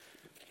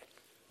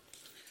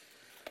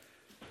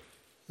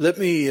Let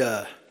me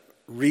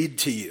read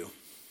to you.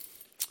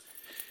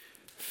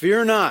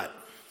 Fear not,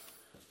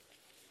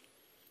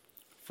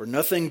 for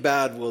nothing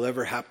bad will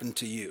ever happen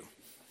to you.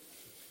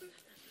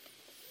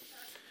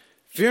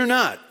 Fear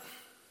not,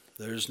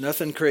 there's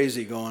nothing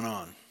crazy going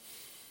on.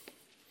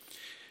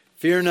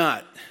 Fear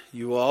not,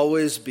 you will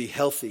always be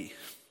healthy.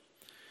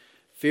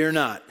 Fear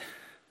not,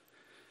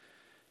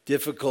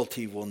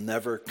 difficulty will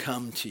never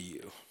come to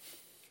you.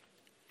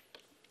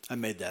 I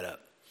made that up.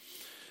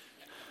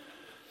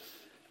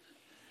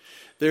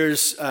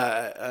 There's,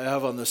 I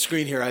have on the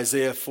screen here,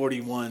 Isaiah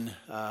 41,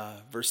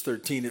 verse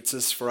 13. It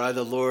says, "For I,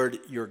 the Lord,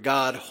 your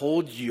God,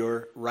 hold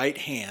your right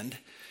hand.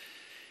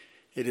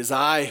 It is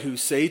I who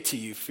say to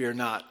you, fear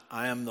not,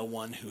 I am the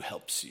one who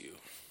helps you."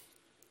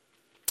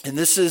 And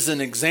this is an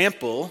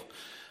example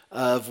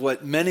of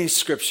what many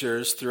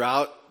scriptures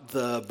throughout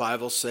the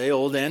Bible say,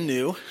 Old and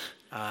New.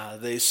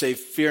 They say,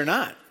 fear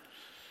not.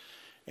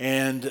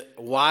 And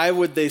why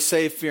would they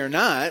say fear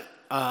not?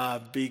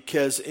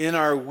 Because in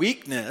our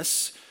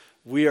weakness,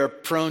 we are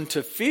prone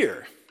to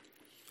fear.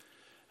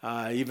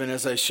 Even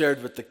as I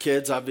shared with the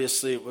kids,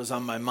 obviously it was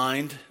on my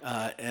mind.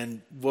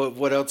 And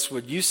what else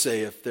would you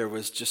say if there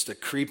was just a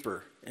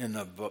creeper in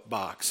the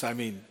box? I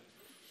mean,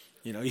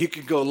 you know, you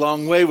could go a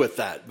long way with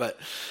that. But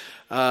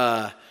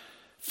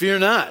fear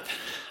not.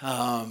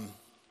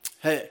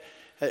 Hey,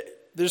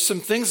 there's some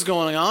things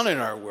going on in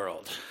our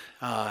world.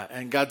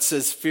 And God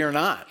says, fear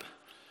not.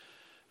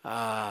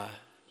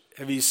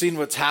 Have you seen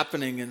what's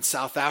happening in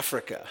South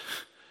Africa?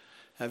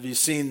 Have you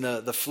seen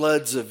the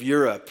floods of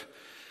Europe?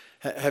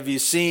 Have you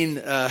seen,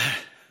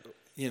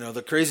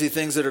 the crazy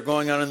things that are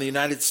going on in the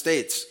United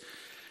States?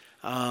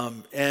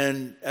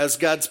 And as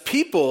God's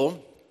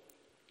people,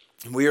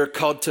 we are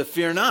called to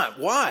fear not.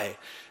 Why?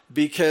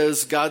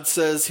 Because God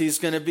says He's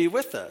going to be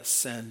with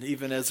us. And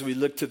even as we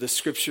look to the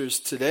scriptures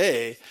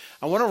today,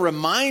 I want to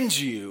remind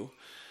you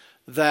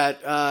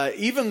that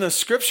even the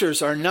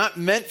scriptures are not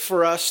meant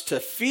for us to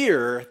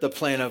fear the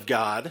plan of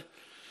God,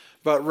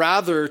 but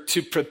rather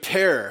to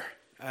prepare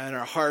in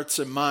our hearts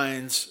and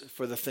minds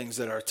for the things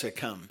that are to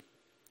come.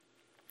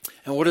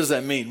 And what does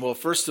that mean? Well,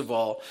 first of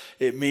all,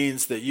 it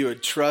means that you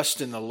would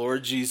trust in the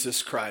Lord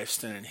Jesus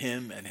Christ and in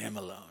Him and Him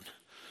alone.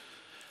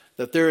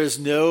 That there is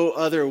no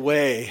other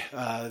way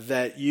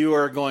that you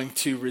are going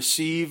to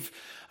receive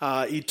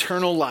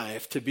eternal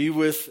life, to be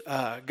with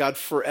God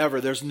forever.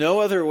 There's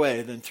no other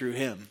way than through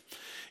Him.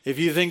 If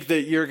you think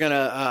that you're going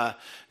to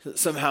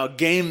somehow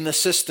game the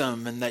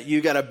system and that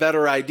you got a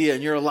better idea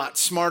and you're a lot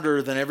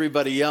smarter than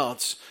everybody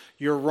else,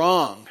 you're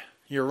wrong.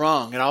 You're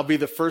wrong. And I'll be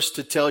the first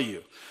to tell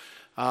you,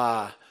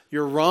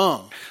 you're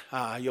wrong.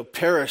 You'll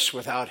perish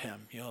without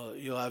Him.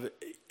 You'll have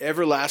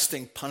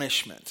everlasting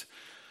punishment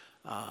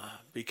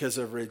because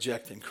of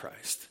rejecting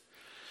Christ.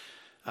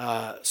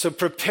 So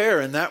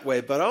prepare in that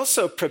way, but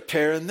also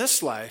prepare in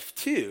this life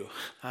too.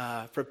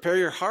 Prepare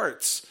your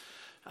hearts.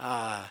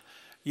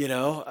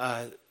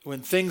 When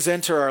things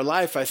enter our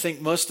life, I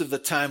think most of the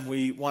time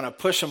we want to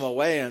push them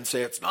away and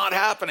say, it's not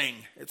happening.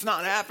 It's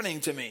not happening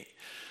to me.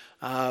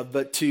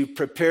 But to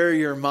prepare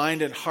your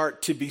mind and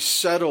heart to be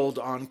settled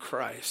on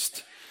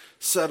Christ,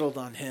 settled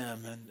on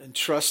Him and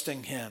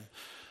trusting Him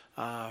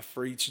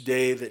for each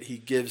day that He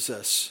gives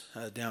us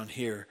down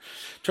here.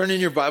 Turn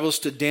in your Bibles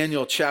to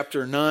Daniel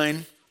chapter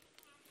 9.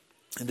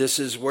 And this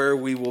is where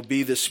we will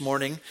be this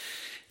morning.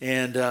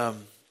 And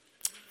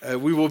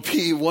we will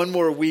be one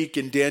more week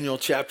in Daniel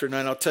chapter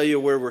 9. I'll tell you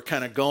where we're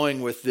kind of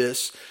going with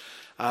this.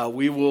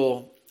 We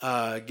will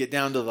get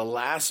down to the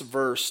last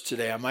verse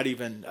today. I might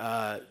even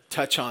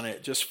touch on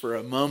it just for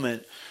a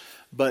moment.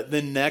 But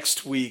then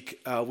next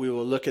week, we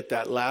will look at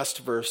that last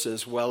verse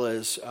as well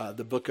as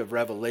the book of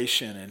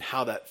Revelation and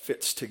how that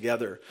fits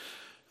together.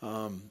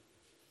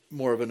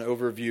 More of an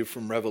overview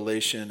from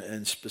Revelation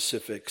and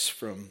specifics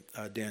from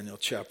Daniel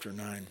chapter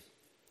 9.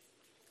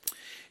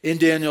 In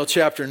Daniel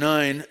chapter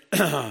 9,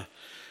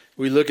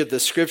 we look at the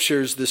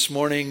scriptures this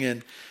morning,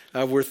 and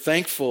we're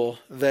thankful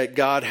that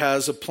God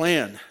has a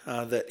plan,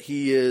 that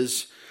He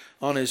is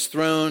on His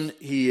throne.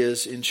 He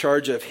is in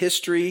charge of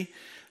history.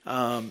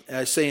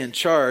 I say in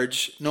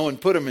charge, no one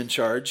put Him in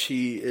charge.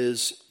 He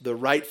is the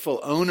rightful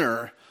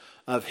owner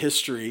of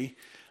history,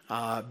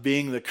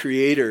 being the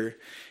creator.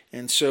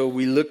 And so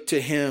we look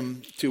to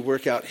Him to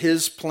work out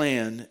His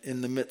plan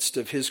in the midst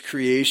of His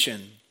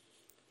creation.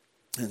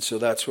 And so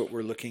that's what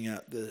we're looking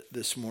at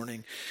this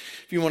morning.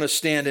 If you want to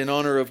stand in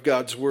honor of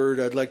God's word,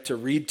 I'd like to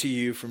read to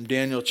you from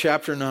Daniel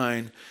chapter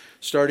 9,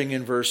 starting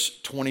in verse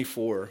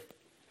 24.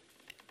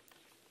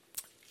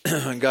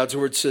 God's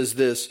word says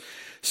this: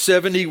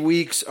 70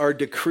 weeks are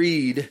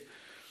decreed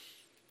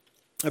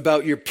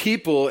about your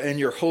people and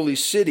your holy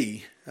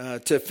city,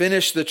 to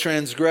finish the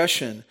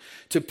transgression,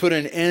 to put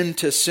an end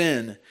to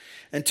sin,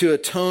 and to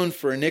atone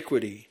for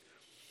iniquity,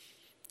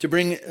 to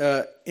bring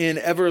in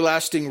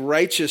everlasting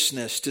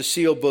righteousness, to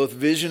seal both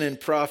vision and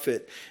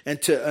prophet,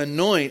 and to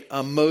anoint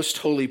a most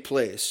holy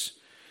place.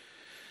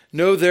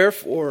 Know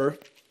therefore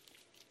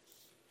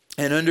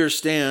and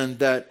understand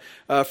that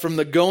from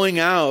the going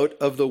out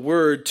of the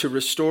word to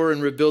restore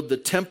and rebuild the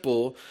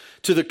temple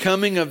to the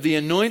coming of the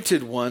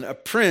anointed one, a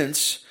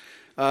prince,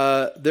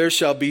 there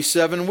shall be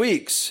 7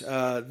 weeks.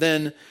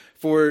 Then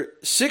for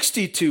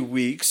 62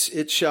 weeks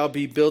it shall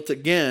be built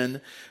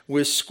again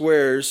with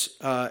squares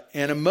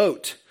and a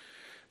moat,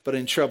 but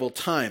in troubled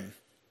time.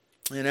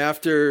 And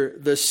after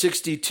the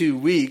 62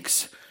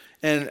 weeks,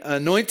 an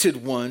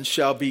anointed one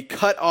shall be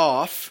cut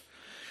off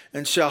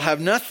and shall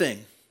have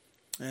nothing.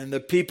 And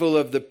the people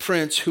of the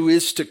prince who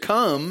is to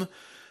come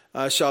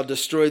shall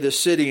destroy the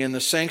city and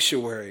the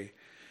sanctuary.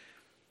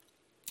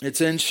 Its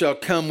end shall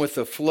come with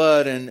a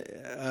flood, and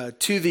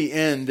to the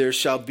end there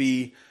shall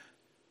be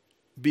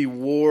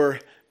war.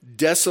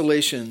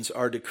 Desolations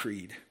are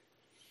decreed.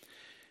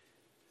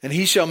 And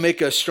he shall make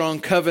a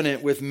strong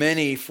covenant with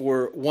many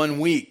for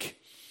 1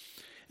 week.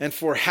 And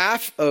for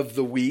half of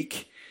the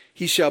week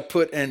he shall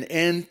put an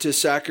end to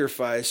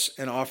sacrifice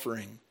and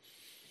offering.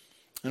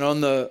 And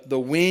on the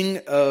wing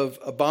of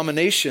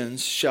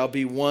abominations shall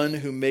be one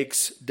who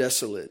makes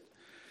desolate,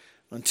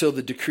 until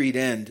the decreed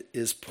end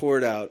is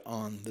poured out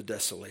on the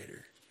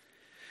desolator.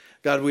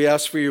 God, we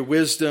ask for your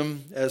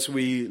wisdom as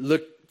we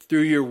look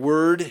through your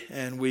word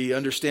and we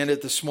understand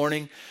it this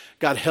morning.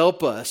 God,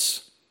 help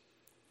us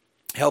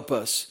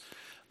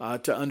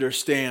to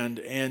understand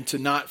and to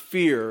not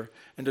fear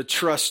and to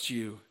trust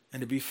you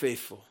and to be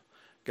faithful.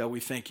 God, we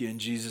thank you in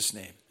Jesus'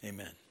 name.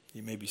 Amen.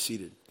 You may be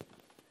seated.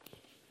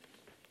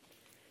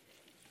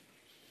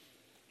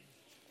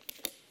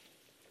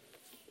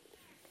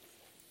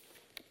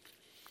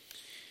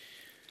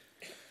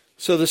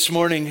 So this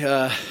morning,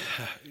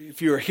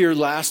 if you were here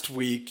last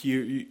week,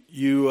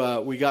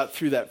 we got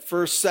through that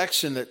first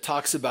section that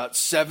talks about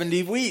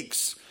 70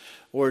 weeks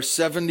or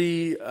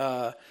 70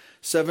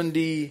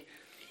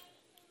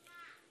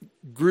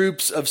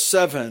 groups of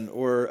 7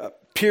 or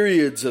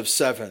periods of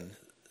 7.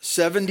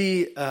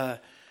 70.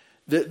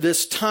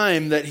 This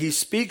time that he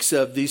speaks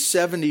of, these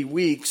 70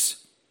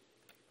 weeks,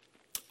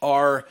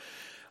 are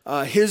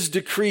his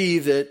decree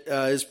that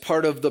is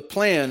part of the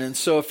plan. And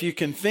so if you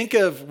can think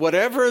of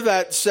whatever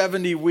that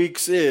 70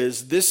 weeks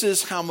is, this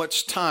is how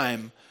much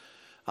time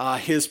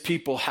his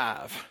people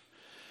have.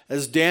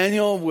 As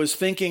Daniel was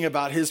thinking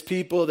about his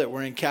people that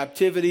were in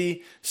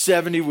captivity,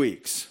 70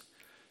 weeks.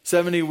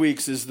 70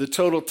 weeks is the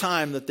total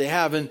time that they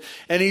have. And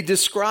he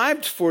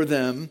described for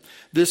them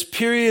this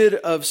period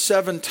of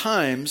 7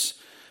 times,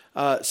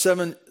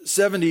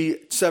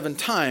 77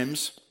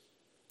 times.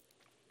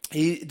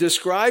 He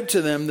described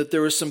to them that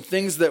there were some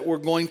things that were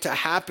going to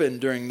happen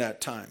during that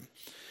time.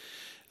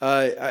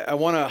 I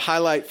want to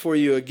highlight for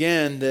you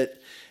again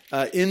that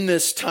in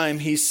this time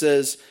he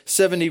says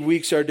 70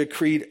 weeks are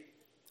decreed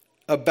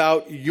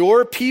about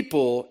your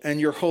people and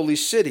your holy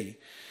city.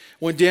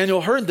 When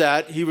Daniel heard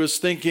that, he was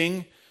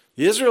thinking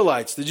the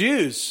Israelites, the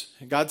Jews,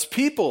 God's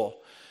people.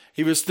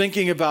 He was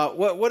thinking about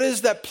what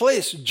is that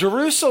place?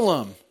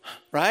 Jerusalem.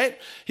 Right?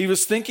 He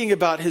was thinking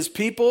about his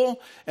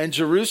people and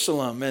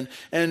Jerusalem. And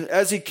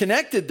as he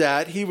connected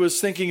that, he was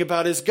thinking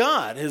about his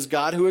God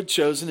who had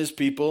chosen his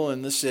people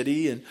and the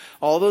city, and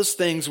all those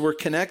things were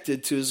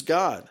connected to his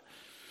God.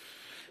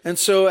 And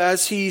so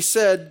as he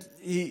said,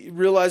 he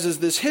realizes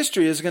this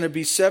history is going to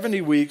be 70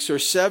 weeks or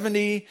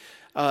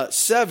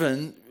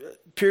 77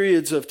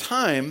 periods of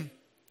time.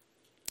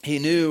 He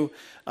knew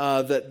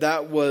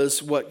that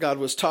was what God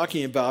was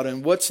talking about.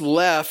 And what's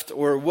left,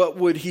 or what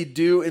would he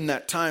do in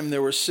that time?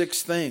 There were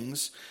 6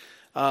 things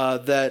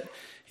that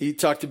he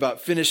talked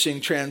about: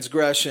 finishing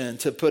transgression,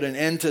 to put an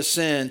end to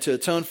sin, to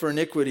atone for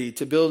iniquity,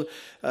 to build,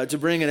 to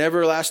bring an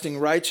everlasting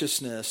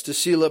righteousness, to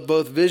seal up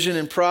both vision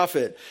and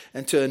prophet,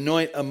 and to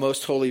anoint a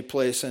most holy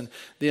place. And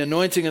the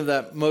anointing of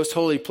that most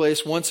holy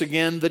place, once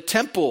again, the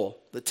temple,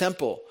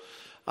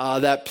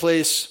 that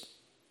place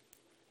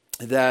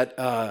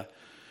that...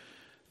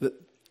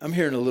 I'm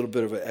hearing a little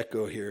bit of an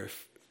echo here.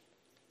 If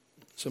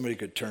somebody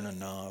could turn a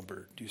knob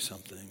or do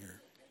something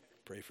or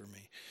pray for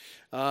me.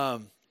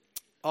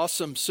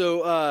 Awesome.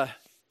 So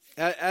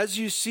as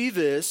you see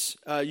this,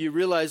 you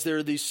realize there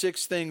are these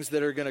 6 things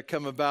that are going to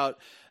come about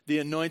the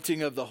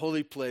anointing of the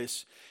holy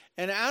place.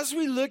 And as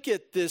we look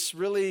at this,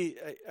 really,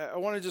 I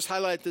want to just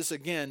highlight this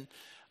again.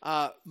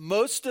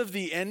 Most of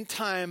the end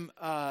time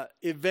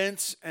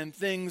events and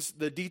things,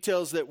 the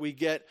details that we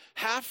get,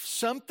 have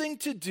something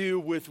to do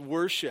with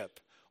worship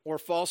or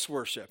false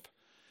worship.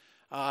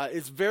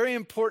 It's very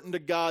important to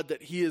God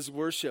that he is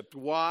worshiped.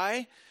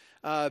 Why?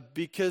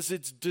 Because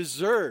it's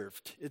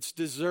deserved. It's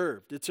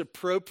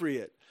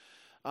appropriate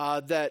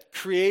that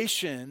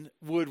creation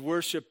would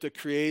worship the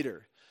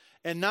Creator.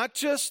 And not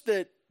just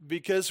that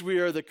because we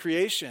are the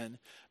creation,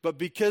 but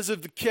because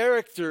of the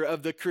character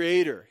of the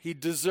Creator. He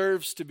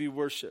deserves to be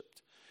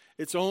worshiped.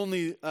 It's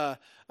only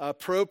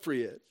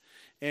appropriate.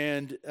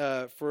 And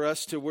for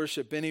us to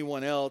worship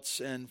anyone else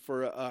and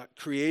for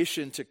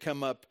creation to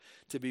come up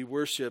to be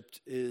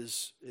worshiped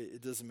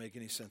it doesn't make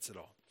any sense at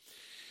all.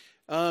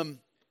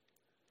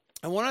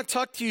 I want to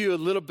talk to you a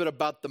little bit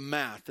about the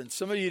math. And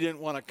some of you didn't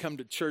want to come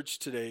to church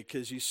today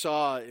because you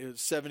saw it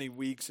was 70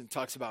 weeks and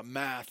talks about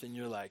math, and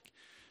you're like,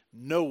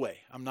 No way,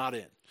 I'm not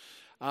in.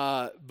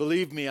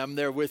 Believe me, I'm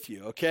there with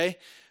you, okay?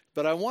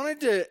 But I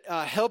wanted to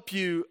help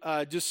you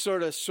just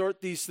sort of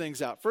sort these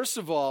things out. First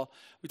of all,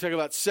 we talk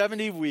about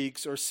 70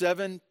 weeks or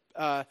 70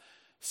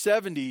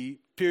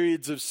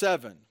 periods of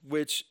 7,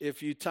 which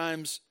if you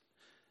times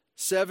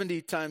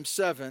 70 times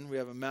 7, we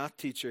have a math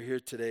teacher here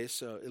today,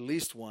 so at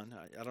least one.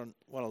 I don't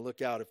want to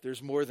look out. If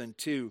there's more than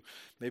 2,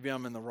 maybe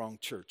I'm in the wrong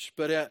church.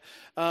 But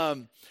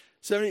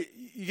 70,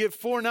 you get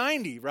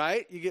 490,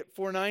 right? You get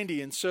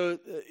 490. And so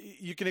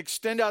you can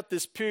extend out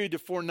this period to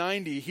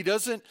 490. He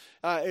doesn't,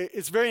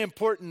 it's very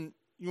important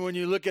when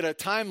you look at a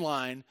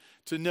timeline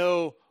to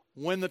know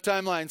when the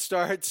timeline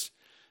starts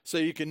so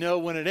you can know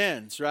when it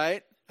ends,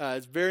 right?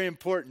 It's very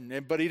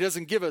important. But he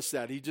doesn't give us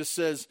that. He just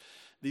says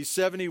these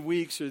 70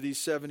 weeks or these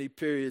 70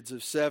 periods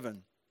of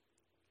 7.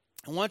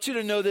 I want you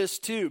to know this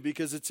too,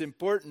 because it's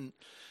important.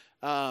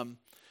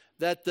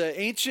 That the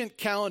ancient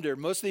calendar,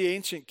 most of the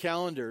ancient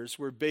calendars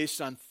were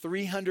based on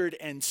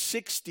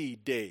 360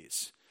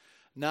 days,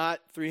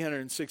 not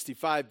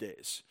 365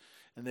 days.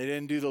 And they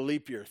didn't do the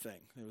leap year thing.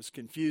 It was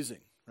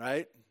confusing,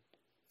 right?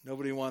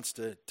 Nobody wants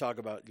to talk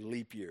about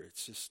leap year. It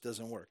just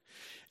doesn't work.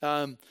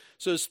 So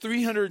it's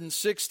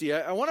 360.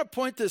 I want to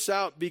point this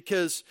out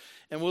because,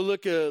 and we'll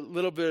look a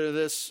little bit of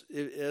this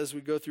as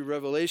we go through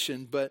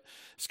Revelation, but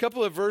it's a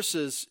couple of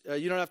verses.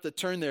 You don't have to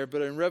turn there,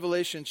 but in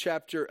Revelation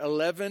chapter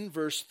 11,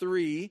 verse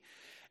 3,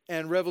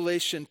 and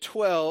Revelation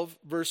 12,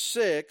 verse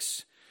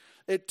 6,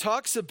 it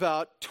talks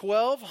about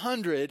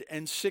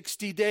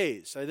 1,260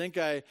 days. I think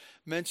I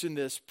mentioned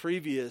this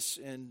previous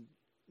in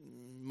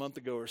a month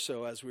ago or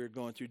so as we were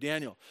going through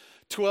Daniel.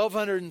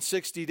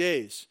 1,260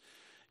 days.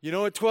 You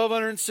know what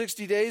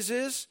 1,260 days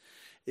is?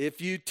 If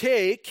you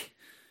take,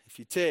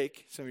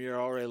 some of you are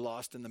already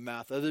lost in the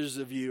math. Others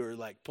of you are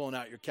like pulling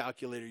out your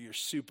calculator. You're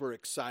super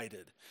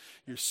excited.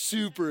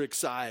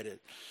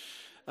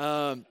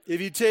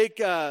 If you take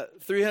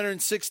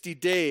 360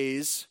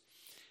 days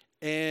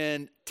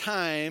and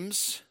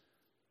times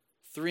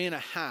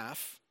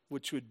 3.5,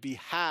 which would be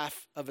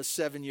half of a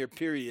 7-year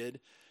period,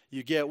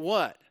 you get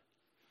what?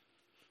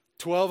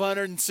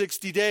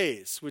 1,260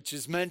 days, which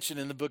is mentioned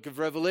in the book of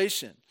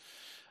Revelation.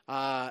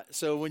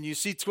 So when you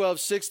see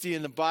 1,260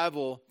 in the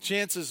Bible,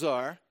 chances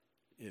are,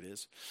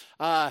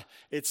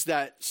 it's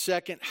that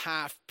second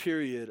half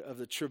period of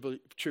the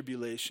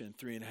tribulation,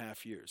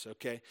 3.5 years,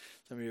 okay?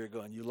 Some of you are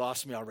going, you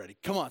lost me already.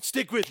 Come on,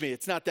 stick with me.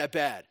 It's not that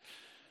bad.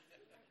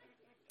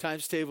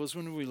 Times tables,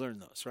 when did we learn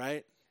those,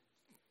 right?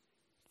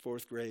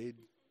 4th grade,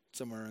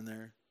 somewhere in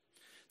there.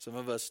 Some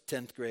of us,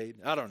 10th grade.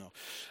 I don't know.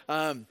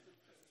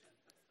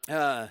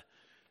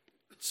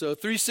 So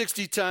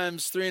 360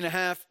 times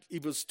 3.5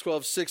 equals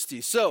 1,260.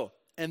 So,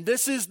 and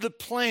this is the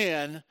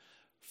plan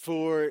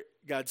for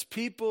God's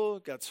people,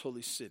 God's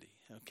holy city,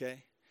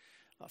 okay?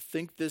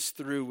 Think this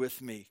through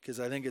with me because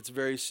I think it's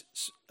very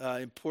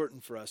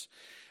important for us.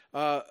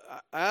 I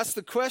asked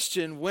the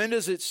question, when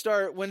does it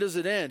start? When does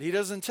it end? He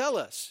doesn't tell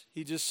us.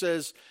 He just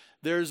says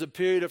there's a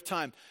period of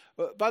time.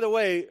 By the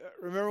way,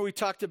 remember we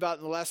talked about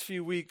in the last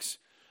few weeks,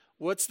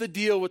 what's the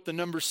deal with the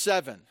number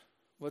 7?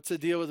 What's the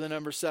deal with the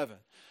number 7?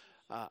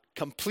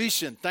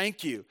 Completion.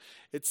 Thank you.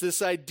 It's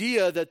this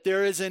idea that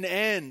there is an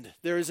end.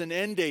 There is an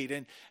end date.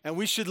 And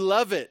we should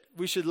love it.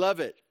 We should love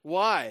it.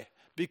 Why?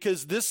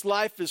 Because this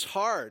life is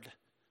hard.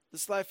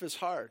 This life is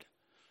hard.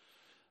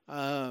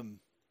 I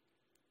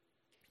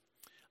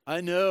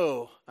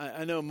know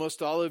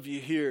most all of you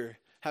here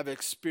have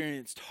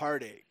experienced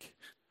heartache.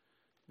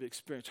 Have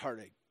experienced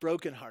heartache,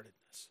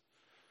 brokenheartedness,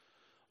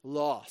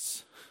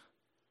 loss,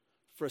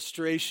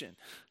 frustration.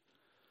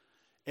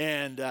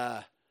 And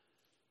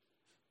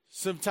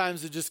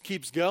sometimes it just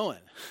keeps going,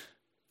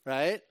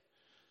 right?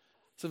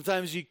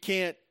 Sometimes you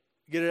can't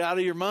get it out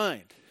of your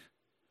mind.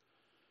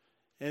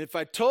 And if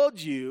I told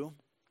you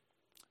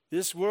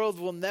this world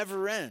will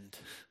never end,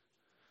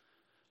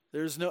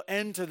 there's no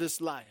end to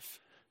this life,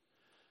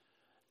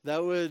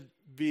 that would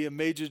be a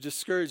major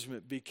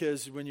discouragement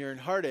because when you're in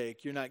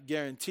heartache, you're not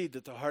guaranteed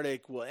that the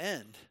heartache will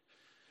end.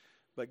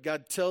 But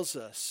God tells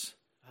us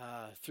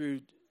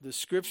through the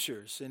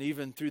scriptures and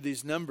even through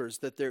these numbers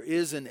that there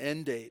is an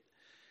end date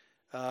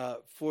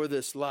for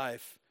this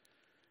life,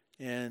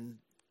 and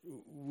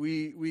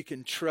we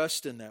can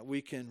trust in that.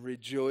 We can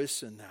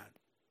rejoice in that.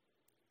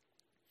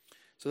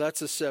 So that's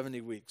the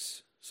 70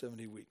 weeks.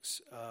 70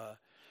 weeks.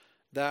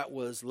 That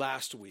was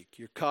last week.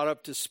 You're caught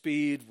up to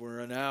speed.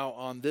 We're now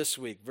on this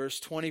week, verse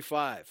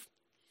 25.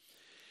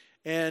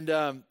 And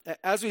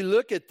as we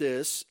look at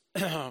this,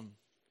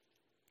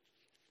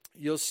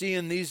 you'll see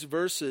in these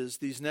verses,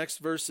 these next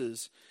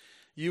verses,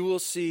 you will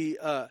see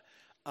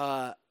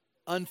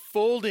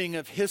unfolding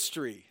of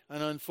history,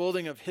 an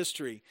unfolding of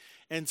history.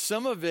 And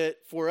some of it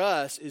for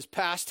us is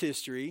past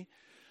history,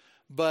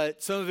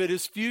 but some of it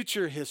is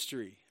future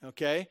history,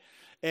 okay?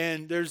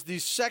 And there's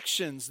these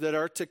sections that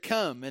are to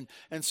come.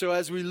 And so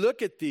as we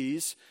look at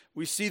these,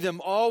 we see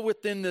them all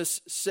within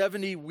this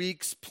 70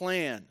 weeks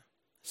plan.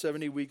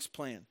 70 weeks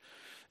plan.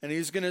 And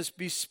he's going to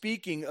be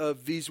speaking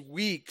of these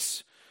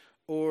weeks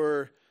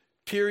or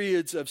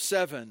periods of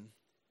 7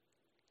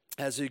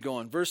 as we go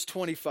on. Verse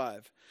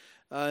 25.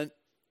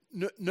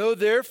 Know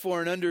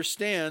therefore and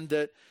understand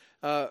that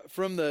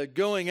from the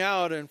going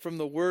out and from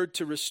the word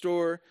to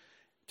restore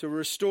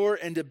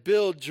and to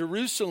build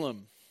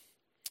Jerusalem,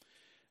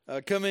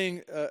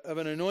 coming of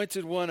an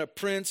anointed one, a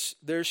prince,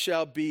 there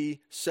shall be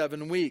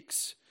 7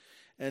 weeks,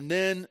 and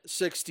then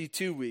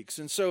 62 weeks.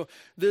 And so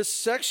this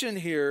section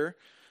here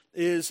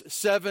is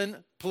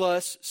 7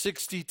 plus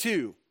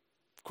 62.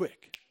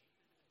 Quick.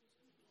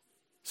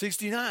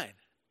 69.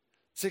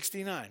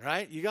 69,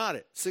 right? You got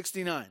it.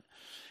 69.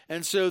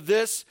 And so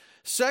this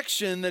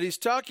section that he's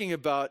talking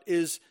about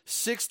is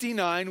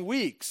 69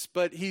 weeks.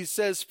 But he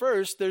says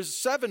first there's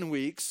 7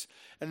 weeks,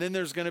 and then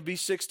there's going to be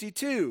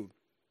 62.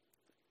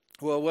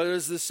 Well, what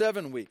is the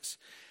 7 weeks?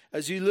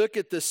 As you look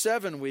at the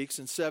 7 weeks,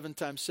 and 7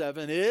 times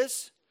 7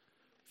 is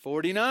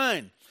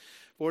 49.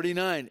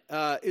 49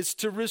 is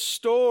to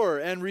restore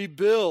and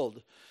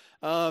rebuild.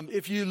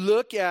 If you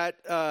look at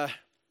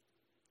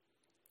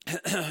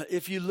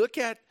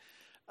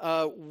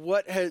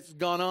what has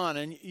gone on,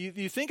 and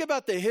you think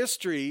about the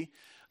history,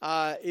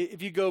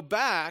 if you go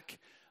back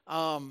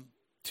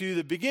to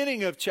the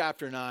beginning of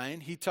chapter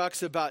 9, he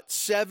talks about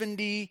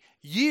 70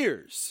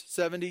 years.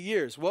 70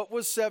 years. What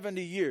was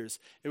 70 years?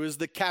 It was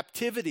the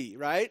captivity,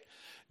 right?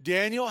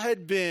 Daniel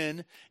had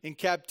been in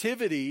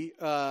captivity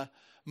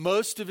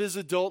most of his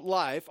adult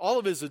life, all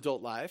of his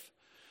adult life,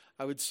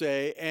 I would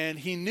say, and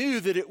he knew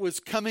that it was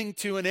coming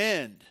to an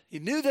end. He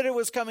knew that it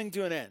was coming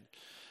to an end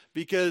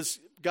because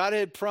God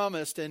had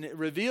promised and it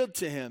revealed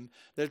to him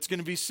that it's going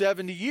to be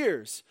 70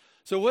 years.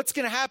 So what's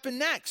going to happen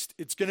next?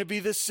 It's going to be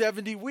the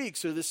 70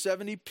 weeks or the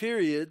 70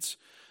 periods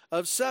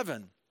of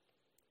 7.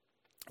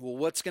 Well,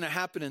 what's going to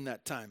happen in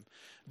that time?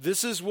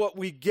 This is what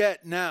we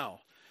get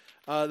now.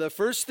 The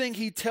first thing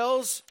he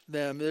tells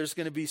them, there's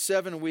going to be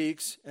 7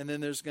 weeks, and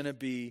then there's going to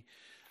be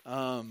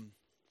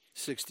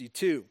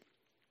 62.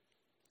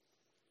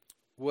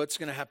 What's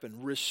going to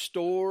happen?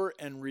 Restore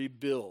and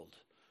rebuild.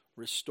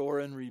 Restore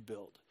and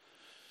rebuild.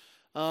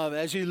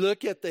 As you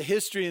look at the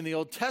history in the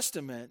Old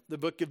Testament, the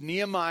book of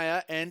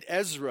Nehemiah and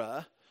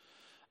Ezra,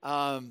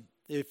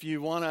 if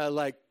you want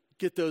to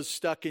get those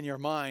stuck in your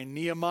mind,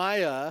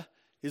 Nehemiah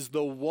is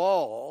the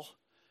wall,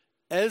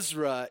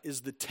 Ezra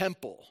is the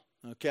temple,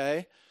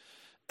 okay?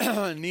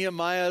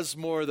 Nehemiah is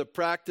more the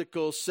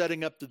practical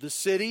setting up to the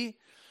city.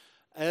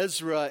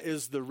 Ezra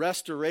is the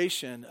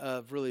restoration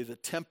of really the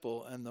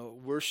temple and the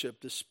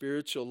worship, the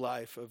spiritual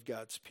life of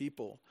God's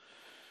people.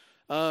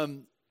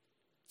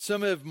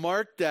 Some have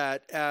marked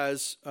that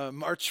as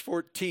March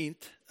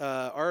 14th,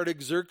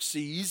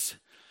 Artaxerxes,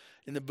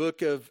 in the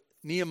book of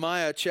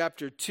Nehemiah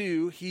chapter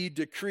 2, he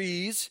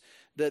decrees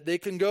that they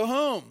can go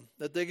home,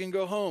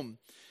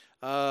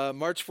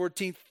 March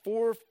 14th,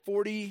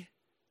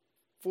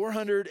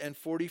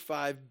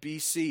 445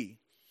 BC.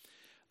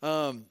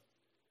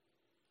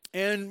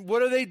 And what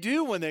do they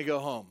do when they go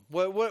home?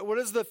 What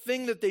is the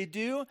thing that they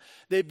do?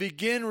 They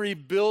begin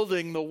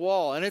rebuilding the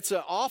wall, and it's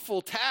an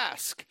awful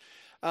task.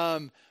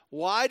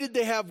 Why did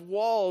they have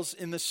walls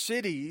in the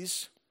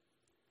cities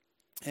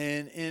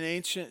and in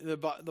ancient the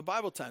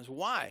Bible times?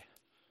 Why?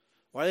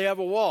 Why do they have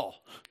a wall?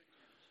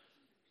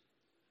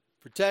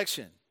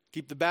 Protection.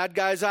 Keep the bad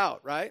guys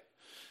out, right?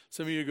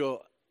 Some of you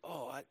go,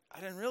 oh, I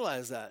didn't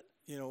realize that.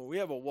 We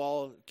have a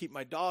wall to keep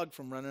my dog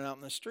from running out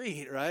in the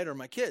street, right? Or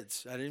my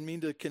kids. I didn't mean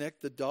to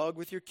connect the dog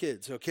with your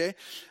kids, okay?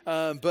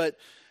 But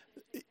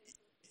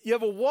you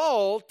have a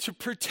wall to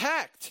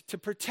protect.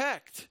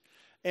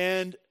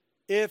 And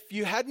if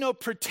you had no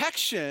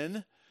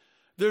protection,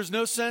 there's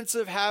no sense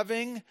of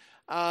having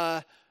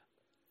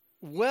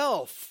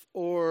wealth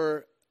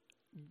or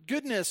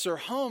goodness or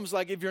homes.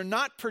 Like if you're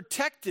not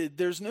protected,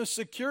 there's no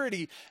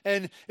security.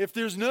 And if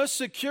there's no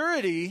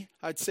security,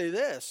 I'd say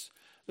this,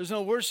 there's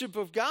no worship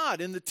of God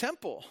in the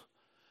temple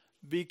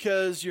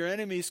because your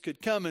enemies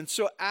could come. And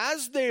so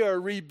as they are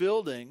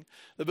rebuilding,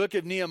 the book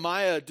of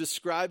Nehemiah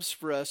describes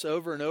for us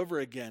over and over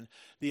again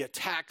the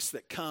attacks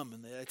that come.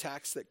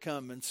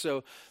 And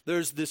so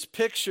there's this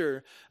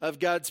picture of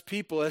God's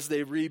people as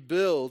they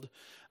rebuild,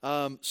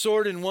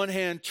 sword in one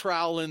hand,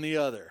 trowel in the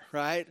other,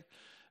 right?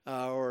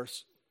 Or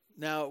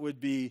now it would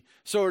be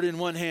sword in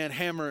one hand,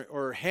 hammer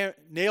or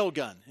nail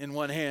gun in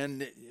one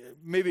hand.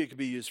 Maybe it could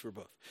be used for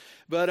both.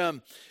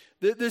 But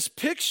this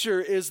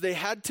picture is they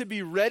had to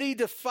be ready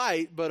to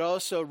fight, but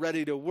also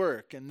ready to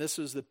work. And this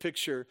is the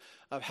picture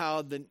of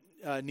how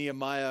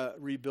Nehemiah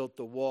rebuilt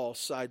the wall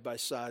side by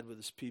side with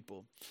his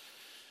people.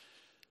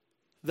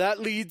 That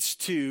leads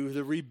to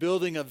the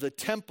rebuilding of the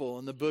temple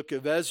in the book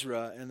of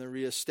Ezra and the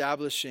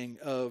reestablishing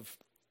of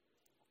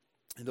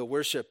the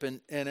worship.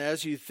 And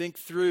as you think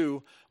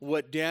through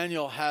what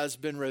Daniel has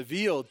been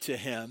revealed to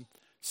him,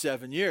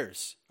 7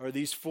 years, or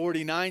these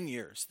 49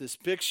 years, this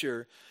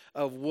picture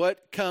of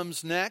what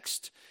comes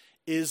next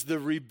is the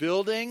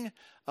rebuilding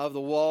of the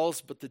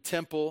walls, but the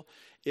temple.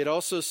 It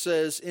also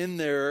says in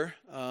there,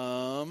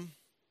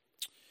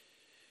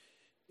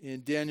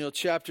 in Daniel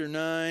chapter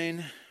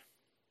 9,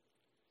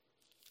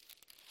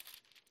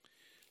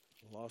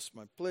 lost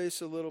my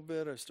place a little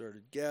bit. I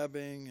started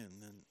gabbing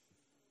and then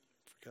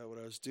forgot what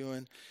I was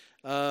doing.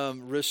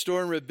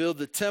 restore and rebuild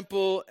the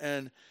temple,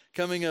 and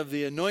coming of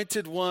the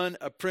anointed one,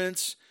 a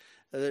prince,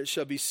 it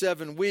shall be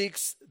 7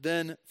 weeks.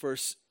 Then for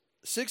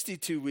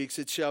 62 weeks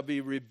it shall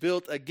be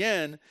rebuilt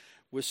again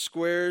with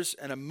squares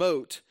and a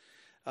moat,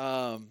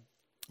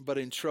 but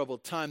in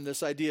troubled time.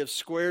 This idea of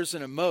squares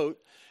and a moat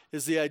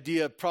is the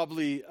idea of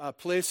probably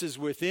places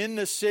within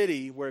the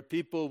city where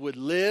people would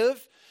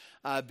live,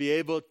 be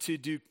able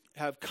to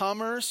have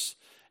commerce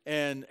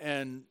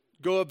and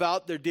go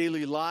about their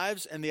daily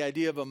lives. And the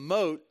idea of a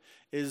moat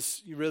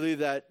is really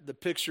that the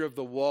picture of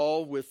the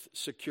wall with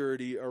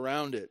security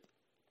around it.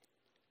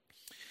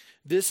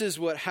 This is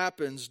what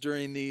happens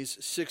during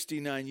these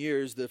 69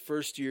 years, the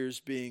first years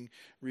being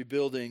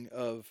rebuilding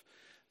of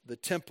the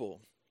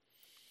temple.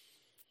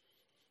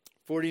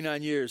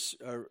 49 years,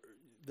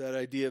 that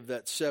idea of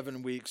that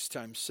 7 weeks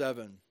times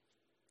 7.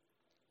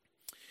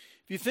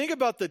 If you think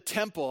about the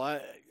temple, I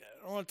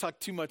don't want to talk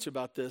too much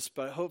about this,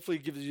 but hopefully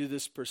it gives you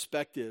this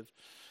perspective.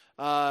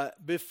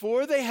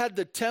 Before they had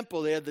the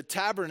temple, they had the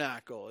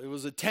tabernacle. It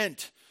was a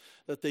tent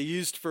that they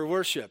used for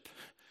worship.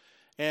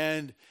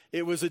 And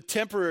it was a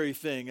temporary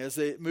thing as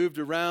they moved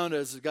around,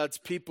 as God's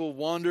people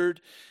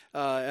wandered,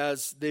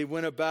 as they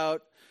went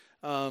about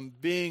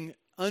being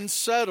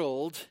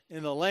unsettled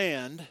in the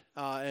land,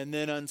 and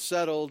then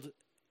unsettled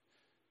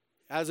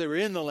as they were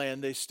in the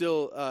land. They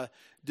still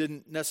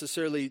didn't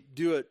necessarily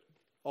do it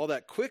all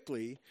that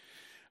quickly.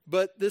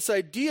 But this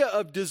idea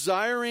of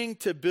desiring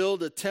to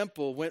build a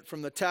temple went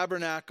from the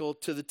tabernacle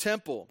to the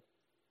temple.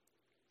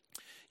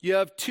 You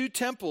have 2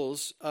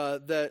 temples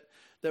that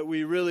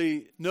we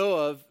really know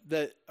of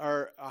that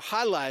are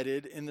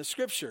highlighted in the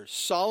scripture.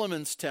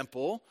 Solomon's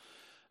temple,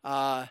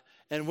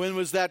 and when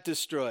was that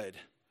destroyed?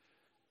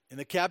 In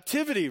the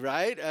captivity,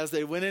 right? As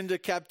they went into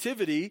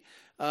captivity,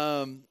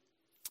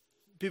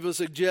 people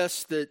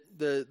suggest that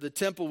the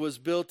temple was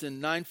built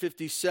in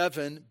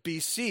 957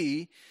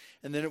 BC,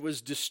 and then it was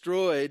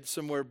destroyed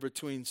somewhere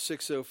between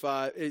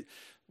 605.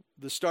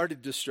 The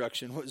started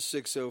destruction was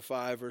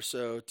 605 or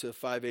so to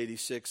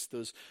 586.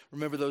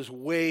 Remember those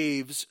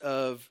waves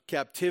of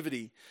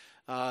captivity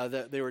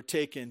that they were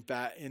taken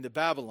back into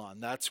Babylon.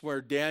 That's where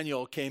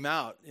Daniel came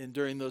out, and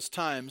during those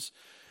times,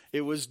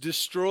 it was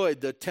destroyed.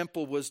 The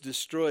temple was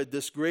destroyed.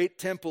 This great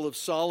temple of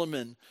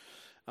Solomon,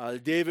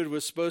 David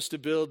was supposed to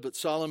build, but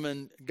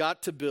Solomon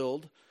got to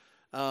build.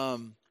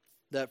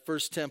 That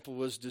first temple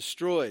was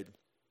destroyed.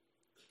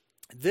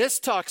 This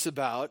talks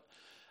about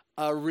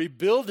a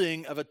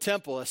rebuilding of a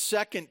temple, a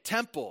second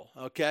temple,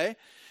 okay?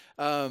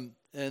 And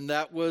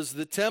that was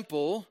the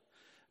temple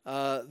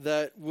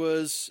that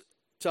was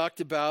talked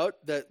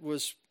about, that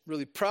was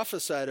really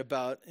prophesied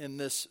about in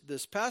this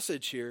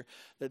passage here,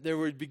 that there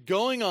would be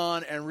going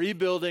on and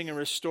rebuilding and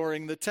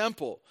restoring the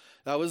temple.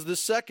 That was the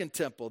second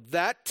temple.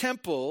 That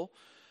temple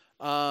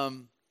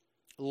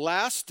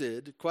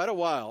lasted quite a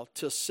while,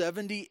 till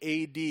 70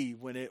 AD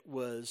when it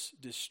was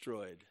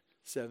destroyed.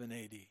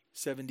 70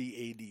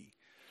 AD.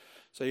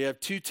 So you have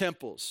 2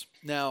 temples.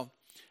 Now,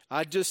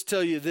 I just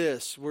tell you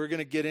this, we're going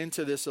to get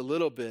into this a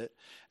little bit.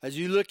 As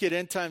you look at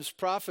end times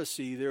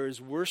prophecy, there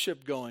is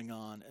worship going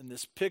on and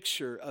this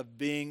picture of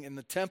being in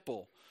the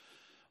temple.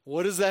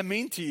 What does that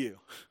mean to you?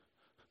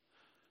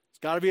 It's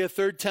got to be a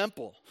third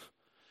temple.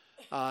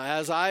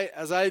 As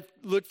I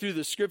look through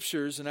the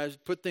scriptures and I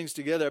put things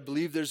together, I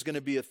believe there's going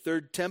to be a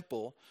third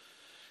temple.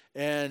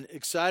 And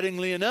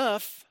excitingly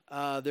enough,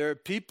 there are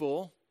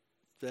people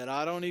that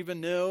I don't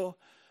even know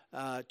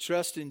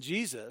trust in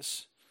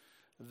Jesus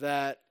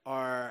that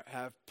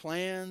have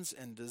plans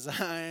and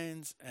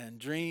designs and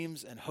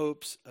dreams and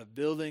hopes of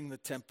building the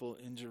temple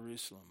in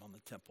Jerusalem on the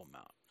Temple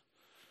Mount.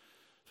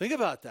 Think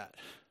about that.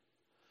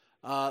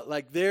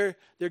 Like they're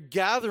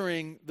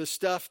gathering the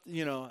stuff,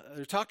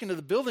 they're talking to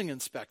the building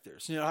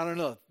inspectors. I don't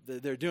know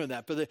if they're doing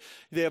that, but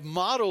they have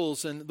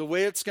models and the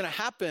way it's going to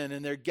happen,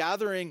 and they're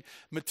gathering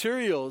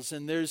materials,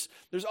 and there's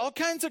all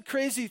kinds of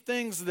crazy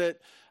things that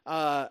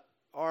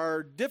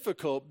are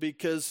difficult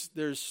because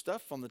there's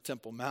stuff on the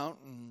Temple Mount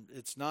and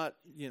it's not,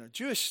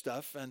 Jewish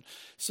stuff. And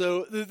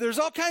so there's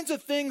all kinds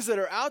of things that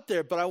are out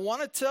there, but I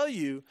want to tell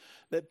you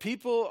that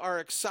people are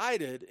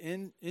excited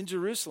in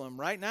Jerusalem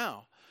right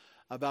now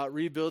about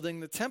rebuilding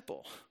the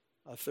temple,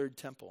 a third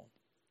temple.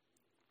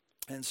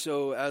 And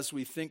so as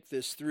we think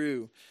this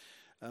through,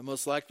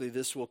 most likely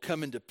this will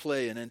come into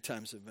play in end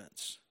times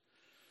events.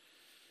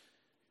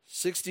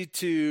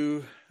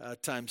 62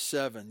 times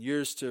 7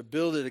 years to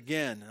build it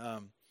again.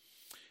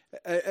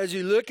 As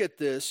you look at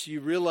this,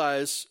 you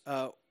realize,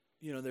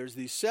 there's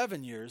these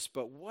 7 years,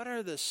 but what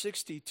are the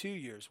 62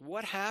 years?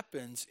 What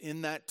happens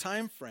in that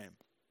time frame?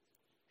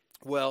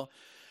 Well,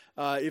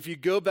 if you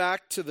go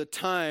back to the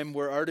time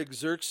where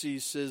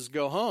Artaxerxes says,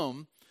 go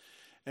home,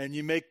 and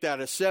you make that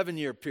a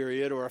 7-year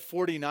period or a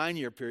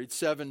 49-year period,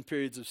 7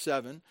 periods of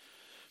 7,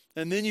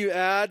 and then you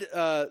add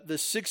the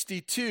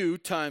 62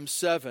 times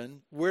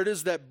 7, where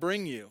does that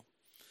bring you?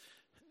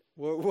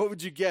 What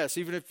would you guess,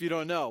 even if you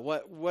don't know?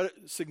 What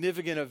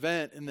significant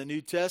event in the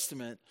New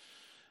Testament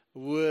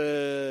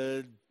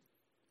would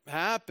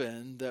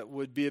happen that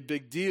would be a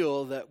big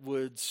deal, that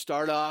would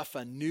start off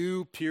a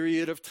new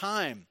period of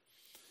time?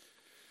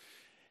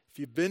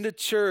 you've been to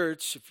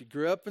church, if you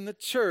grew up in the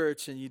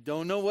church and you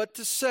don't know what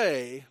to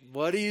say,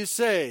 what do you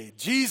say?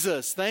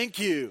 Jesus, thank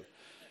you.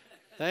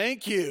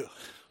 Thank you.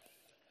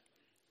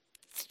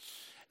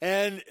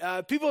 And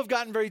people have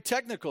gotten very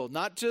technical,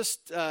 not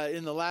just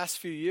in the last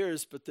few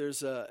years, but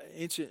there's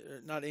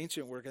not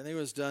ancient work, I think it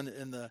was done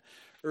in the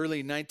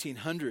early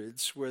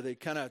 1900s, where they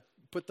kind of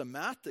put the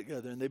math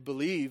together, and they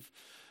believe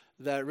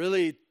that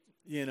really,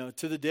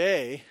 to the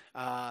day,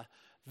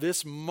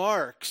 this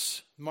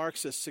marks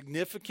a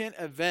significant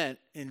event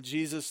in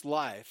Jesus'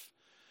 life,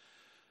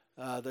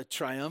 the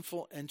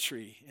triumphal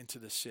entry into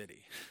the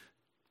city.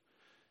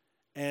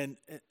 And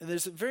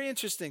there's a very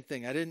interesting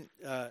thing.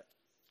 I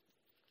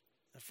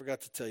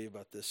forgot to tell you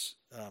about this.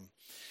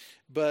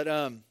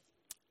 But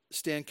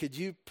Stan, could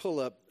you pull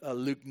up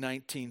Luke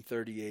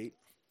 19:38?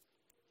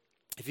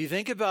 If you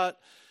think about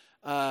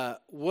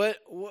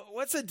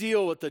what's the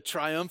deal with the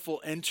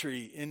triumphal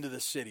entry into the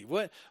city?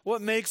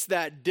 What makes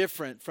that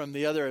different from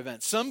the other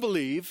events? Some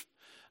believe,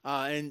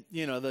 and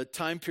the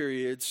time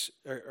periods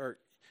are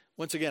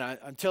once again,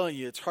 I'm telling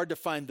you, it's hard to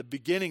find the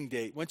beginning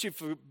date. Once you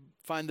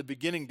find the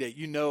beginning date,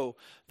 you know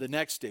the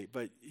next date,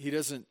 but he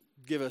doesn't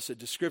give us a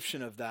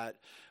description of that.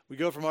 We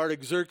go from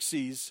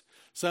Artaxerxes.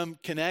 Some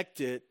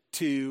connect it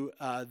to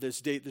this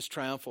date, this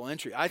triumphal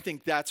entry. I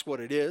think that's what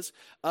it is.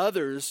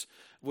 Others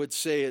would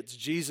say it's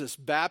Jesus'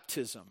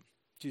 baptism.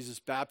 Jesus'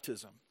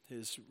 baptism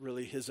is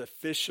really his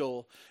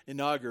official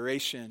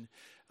inauguration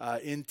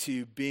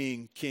into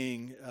being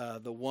king,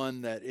 the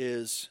one that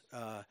is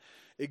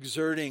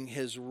exerting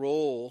his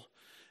role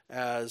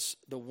as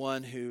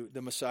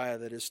the Messiah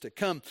that is to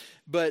come.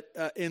 But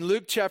in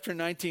Luke chapter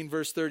 19,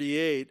 verse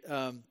 38,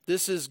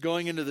 this is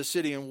going into the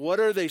city, and what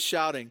are they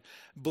shouting?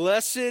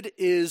 Blessed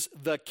is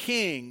the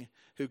King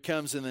who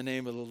comes in the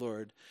name of the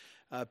Lord.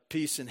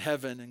 Peace in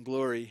heaven and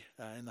glory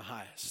in the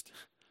highest.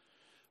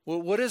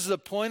 Well, what is the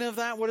point of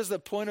that? What is the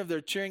point of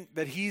their cheering?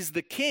 That he's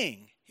the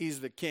king.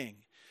 He's the king.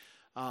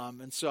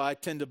 And so I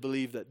tend to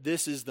believe that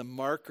this is the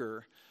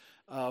marker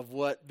of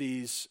what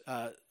these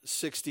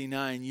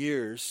 69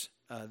 years,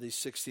 these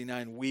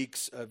 69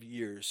 weeks of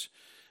years,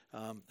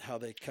 how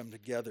they come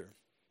together.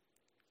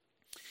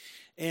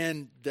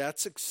 And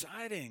that's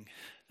exciting.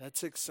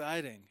 That's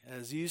exciting.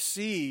 As you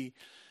see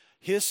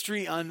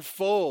history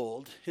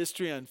unfold,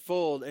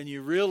 and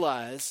you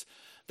realize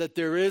that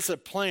there is a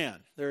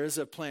plan. There is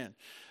a plan.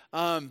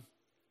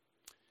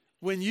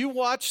 When you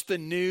watch the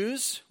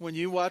news, when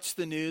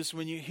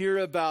you hear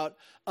about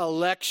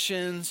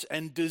elections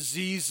and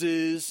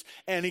diseases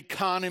and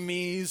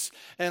economies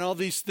and all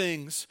these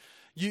things,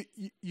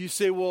 you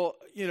say, well,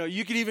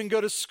 you could even go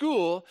to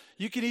school.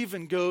 You could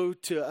even go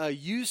to a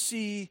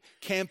UC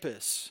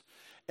campus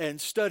and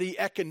study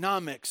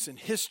economics and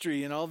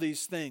history and all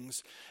these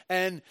things.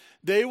 And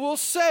they'll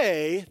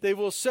tell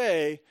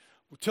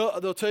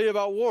you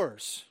about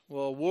wars.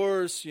 Well,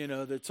 wars,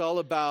 it's all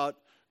about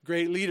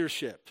great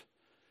leadership.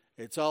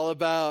 It's all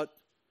about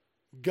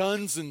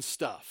guns and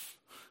stuff.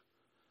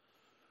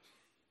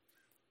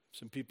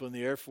 Some people in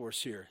the Air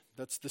Force here,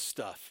 that's the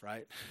stuff,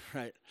 right?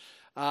 Right.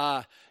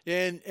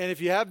 And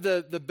if you have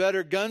the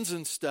better guns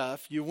and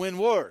stuff, you win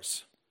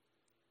wars.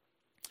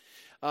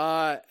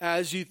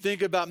 As you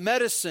think about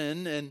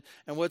medicine and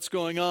what's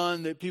going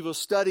on, that people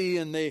study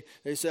and they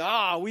say,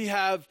 we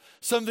have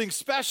something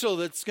special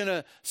that's going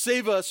to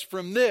save us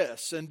from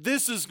this, and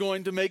this is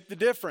going to make the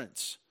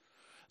difference.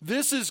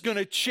 This is going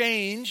to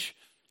change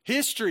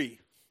history.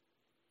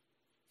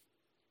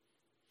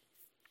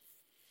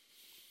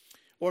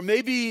 Or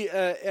maybe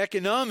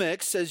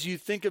economics, as you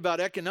think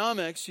about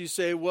economics, you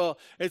say, well,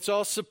 it's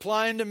all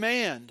supply and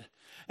demand.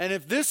 And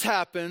if this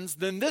happens,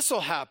 then this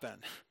will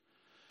happen.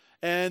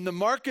 And the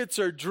markets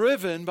are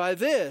driven by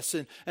this.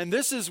 And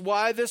this is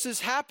why this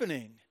is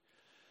happening.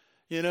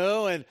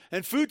 And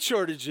food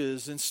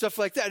shortages and stuff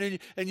like that.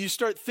 And you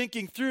start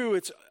thinking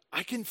through,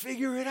 I can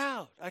figure it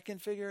out.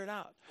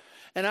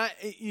 And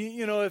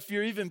if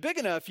you're even big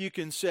enough, you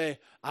can say,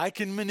 I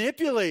can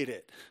manipulate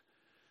it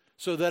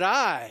so that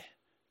I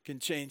can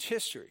change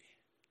history.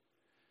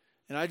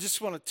 And I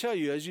just want to tell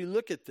you, as you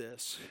look at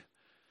this,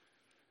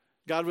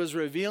 God was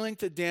revealing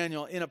to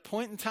Daniel in a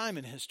point in time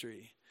in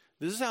history,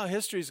 this is how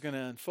history is going to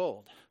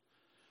unfold.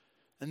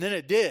 And then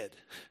it did.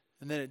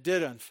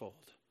 Unfold.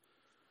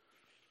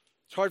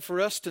 It's hard for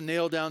us to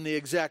nail down the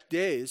exact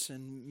days,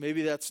 and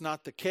maybe that's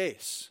not the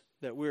case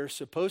that we're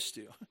supposed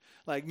to.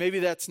 Like maybe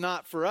that's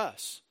not for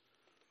us.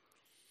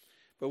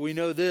 But we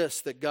know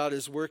this, that God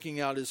is working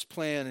out his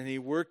plan, and he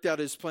worked out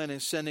his plan in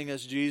sending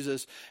us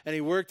Jesus, and he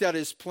worked out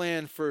his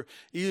plan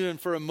even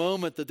for a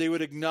moment that they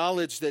would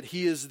acknowledge that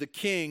he is the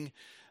King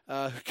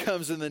who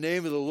comes in the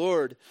name of the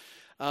Lord.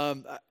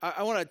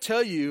 I want to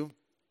tell you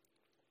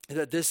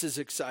that this is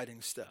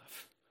exciting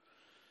stuff.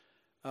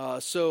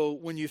 So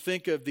when you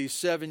think of these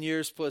 7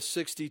 years plus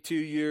 62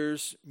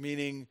 years,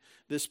 meaning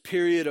this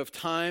period of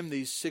time,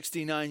 these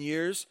 69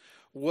 years,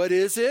 what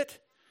is it?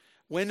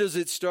 When does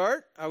it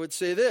start? I would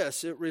say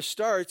this. It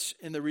restarts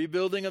in the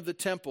rebuilding of the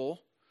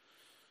temple,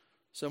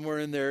 somewhere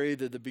in there,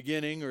 either the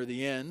beginning or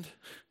the end.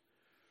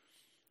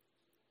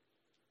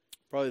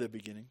 Probably the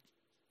beginning.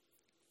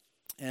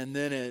 And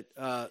then it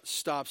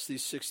stops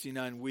these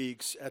 69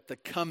 weeks at the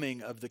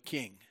coming of the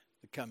king.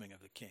 The coming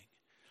of the king.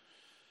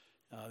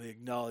 The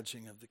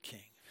acknowledging of the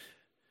king.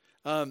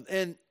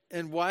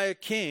 And why a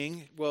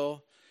king?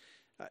 Well,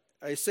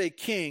 I say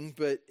king,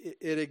 but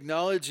it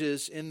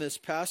acknowledges in this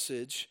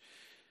passage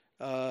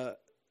the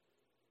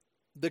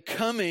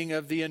coming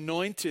of the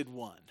anointed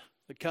one.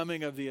 The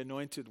coming of the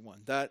anointed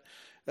one.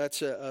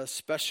 That's a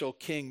special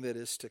king that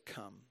is to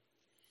come.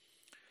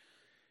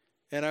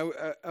 And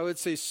I would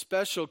say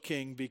special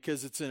king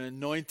because it's an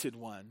anointed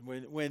one.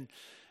 When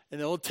in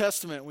the Old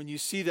Testament, when you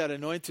see that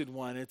anointed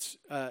one, it's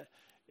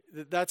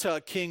that's how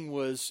a king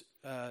was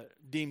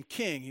deemed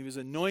king. He was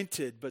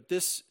anointed, but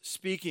this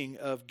speaking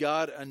of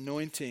God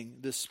anointing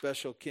this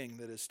special king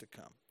that is to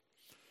come.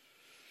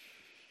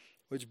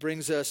 Which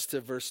brings us to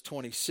verse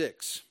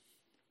 26.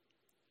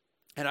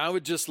 And I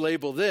would just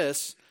label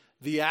this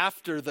the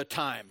after the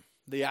time.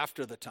 The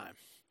after the time.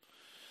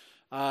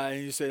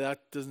 And you say,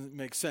 that doesn't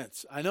make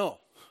sense. I know.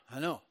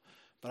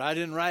 But I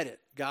didn't write it.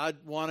 God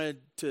wanted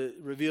to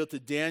reveal it to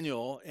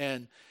Daniel.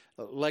 And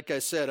like I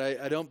said,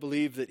 I don't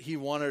believe that he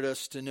wanted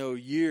us to know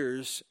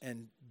years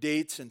and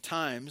dates and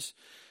times,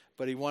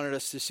 but he wanted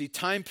us to see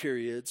time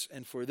periods.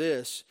 And for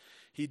this,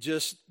 he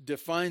just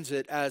defines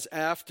it as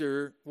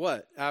after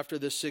what? After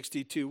the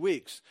 62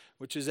 weeks,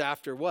 which is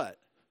after what?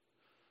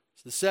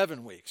 It's the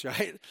 7 weeks,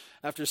 right?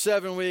 After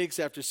 7 weeks,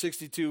 after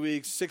 62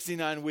 weeks,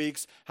 69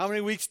 weeks. How many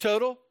weeks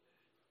total?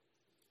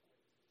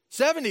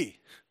 70.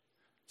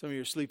 Some of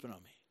you are sleeping on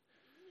me.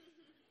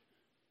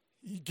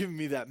 You're giving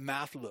me that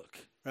math look,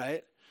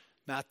 right?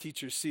 Math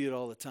teachers see it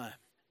all the time.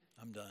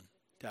 I'm done.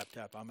 Tap,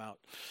 tap, I'm out.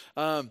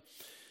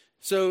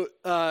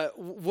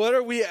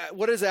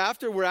 What is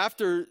after? We're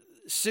after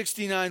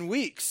 69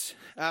 weeks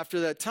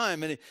after that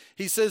time. And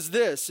he says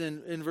this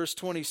in verse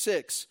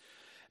 26.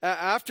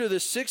 After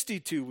the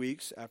 62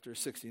 weeks, after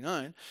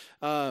 69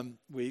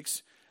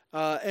 weeks,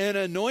 an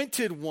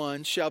anointed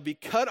one shall be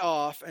cut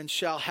off and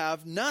shall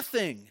have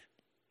nothing.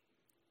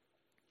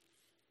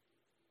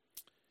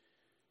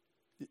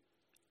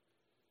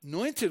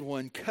 Anointed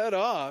one cut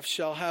off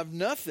shall have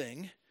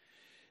nothing,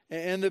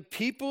 and the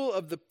people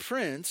of the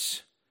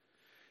prince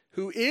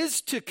who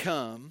is to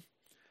come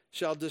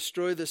shall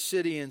destroy the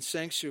city and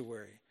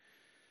sanctuary.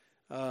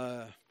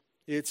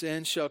 Its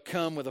end shall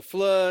come with a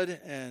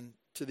flood, and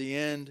to the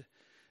end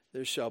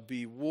there shall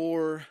be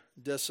war.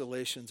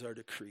 Desolations are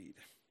decreed.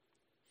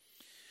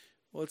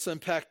 Well, let's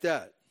unpack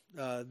that.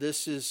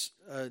 This is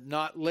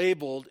not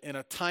labeled in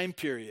a time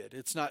period.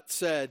 It's not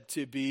said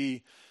to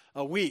be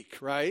a week,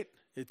 right?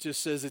 It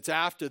just says it's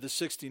after the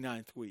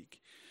 69th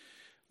week.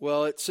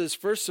 Well, it says,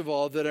 first of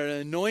all, that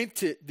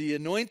the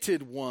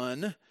anointed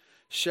one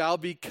shall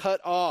be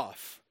cut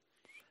off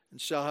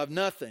and shall have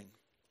nothing.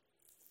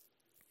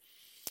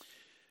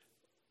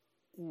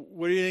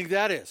 What do you think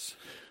that is?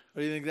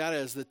 What do you think that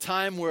is? The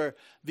time where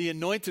the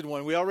anointed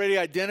one, we already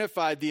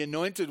identified the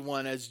anointed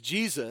one as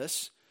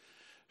Jesus,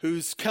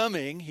 who's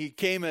coming. He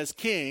came as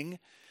king.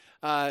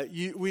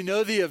 We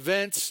know the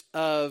events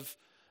of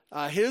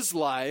his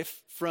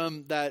life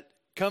from that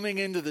coming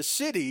into the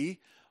city.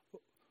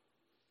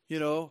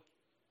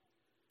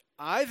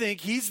 I think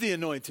he's the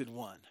anointed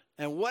one.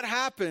 And what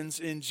happens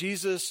in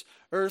Jesus'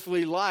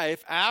 earthly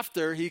life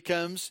after he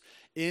comes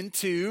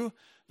into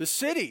the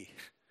city?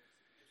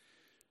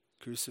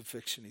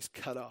 Crucifixion, he's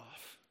cut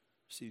off,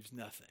 receives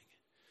nothing.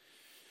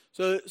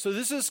 So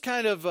this is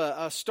kind of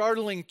a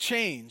startling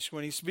change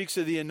when he speaks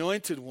of the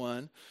anointed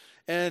one.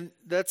 And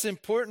that's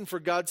important for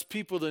God's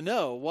people to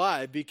know.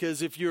 Why?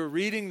 Because if you're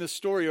reading the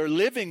story or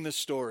living the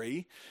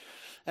story,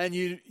 and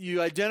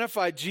you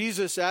identify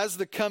Jesus as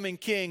the coming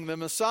king, the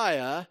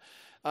Messiah,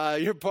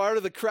 you're part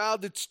of the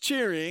crowd that's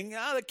cheering.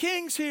 The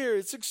king's here.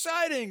 It's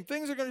exciting.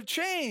 Things are going to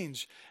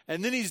change.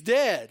 And then he's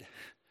dead.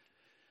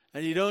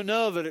 And you don't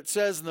know that it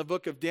says in the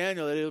book of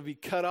Daniel that he'll be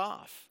cut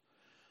off.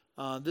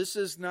 This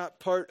is not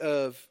part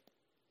of,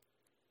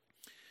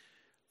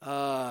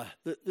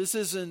 this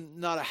isn't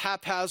not a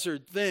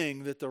haphazard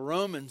thing that the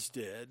Romans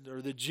did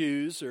or the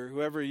Jews or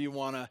whoever you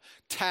want to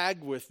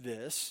tag with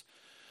this.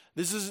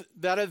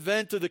 That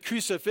event of the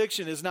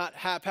crucifixion is not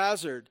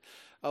haphazard.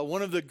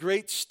 One of the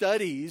great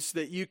studies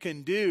that you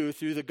can do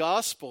through the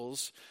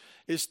Gospels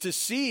is to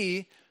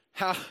see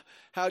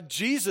how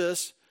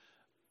Jesus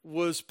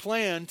was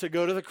planned to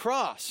go to the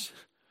cross.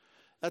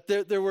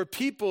 That there were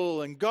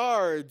people and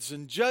guards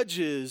and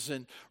judges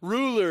and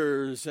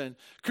rulers and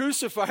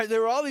crucified.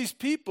 There were all these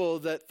people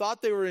that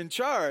thought they were in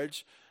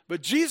charge,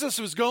 but Jesus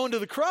was going to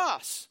the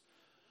cross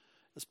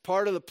as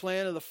part of the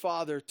plan of the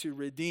Father to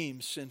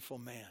redeem sinful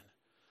man.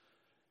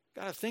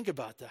 Got to think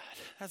about that.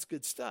 That's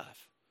good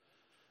stuff.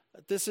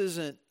 This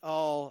isn't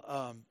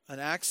all an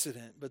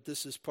accident, but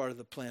this is part of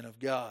the plan of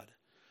God.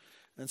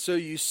 And so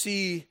you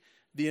see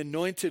the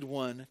anointed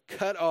one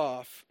cut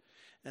off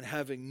and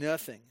having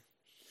nothing.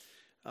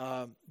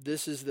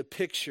 This is the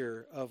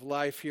picture of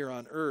life here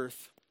on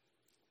earth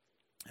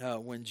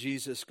when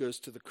Jesus goes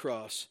to the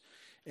cross,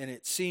 and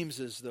it seems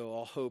as though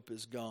all hope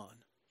is gone.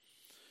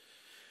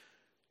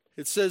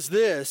 It says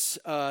this,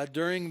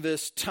 during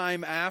this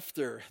time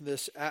after,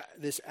 this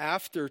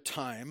after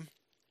time,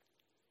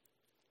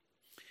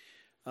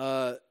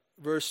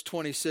 verse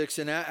 26,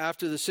 and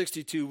after the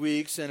 62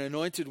 weeks, an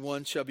anointed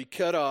one shall be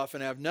cut off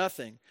and have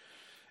nothing.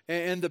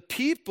 And the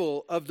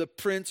people of the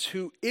prince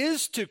who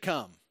is to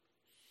come.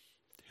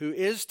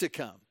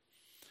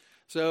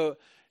 So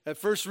at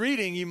first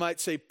reading, you might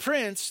say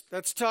prince,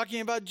 that's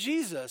talking about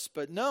Jesus.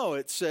 But no,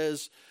 it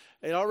says,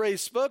 it already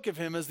spoke of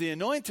him as the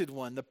anointed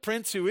one, the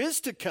prince who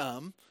is to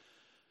come.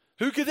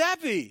 Who could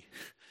that be?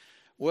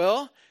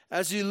 Well,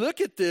 as you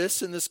look at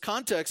this in this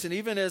context, and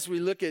even as we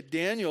look at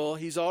Daniel,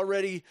 he's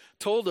already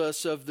told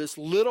us of this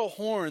little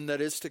horn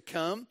that is to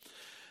come,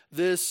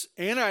 this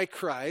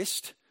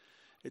Antichrist.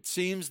 It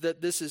seems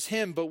that this is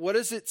him, but what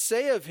does it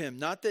say of him?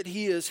 Not that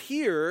he is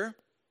here,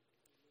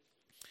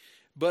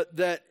 but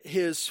that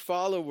his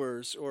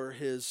followers or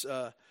his,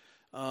 the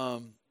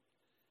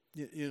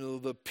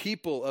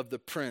people of the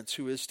prince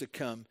who is to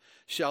come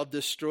shall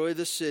destroy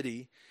the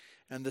city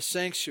and the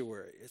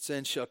sanctuary. Its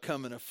end shall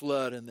come in a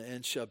flood, and the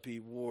end shall be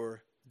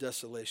war.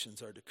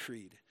 Desolations are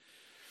decreed.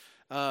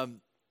 I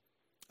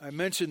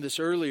mentioned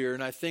this earlier,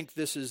 and I think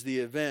this is the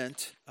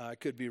event. I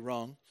could be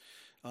wrong.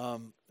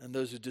 And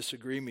those who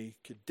disagree me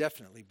could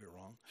definitely be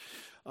wrong.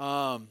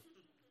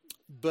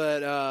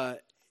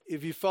 But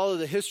if you follow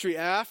the history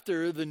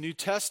after the New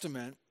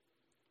Testament,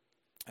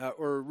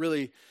 or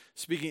really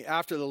speaking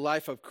after the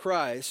life of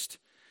Christ,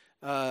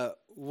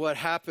 what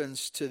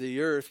happens to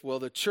the earth? Well,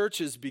 the church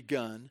has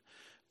begun,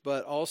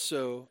 but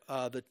also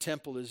the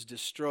temple is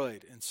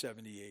destroyed in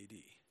 70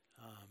 A.D.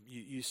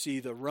 You see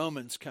the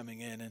Romans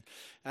coming in. And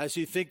as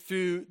you think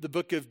through the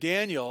book of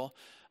Daniel,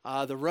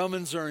 the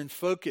Romans are in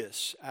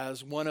focus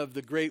as one of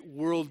the great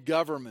world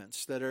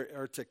governments that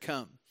are to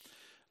come.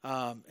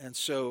 And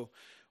so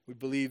we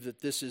believe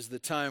that this is the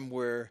time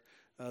where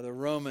the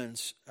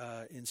Romans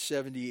in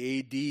 70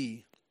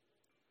 A.D.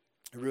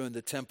 ruined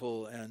the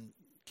temple and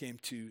came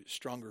to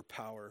stronger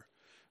power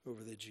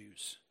over the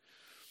Jews.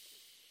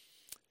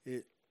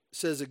 It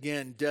says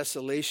again,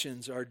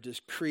 desolations are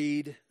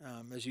decreed.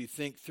 As you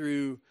think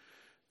through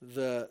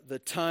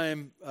the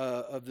time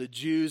of the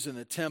Jews in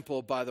the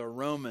temple by the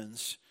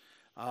Romans,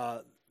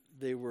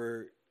 they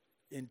were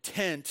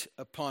intent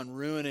upon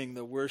ruining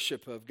the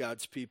worship of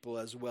God's people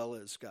as well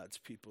as God's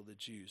people, the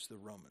Jews, the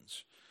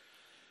Romans.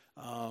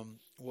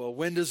 Well,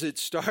 when does it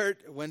start?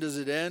 When does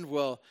it end?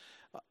 Well,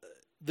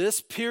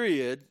 this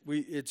period,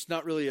 it's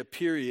not really a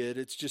period,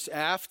 it's just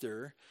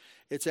after.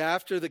 It's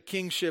after the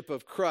kingship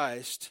of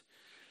Christ,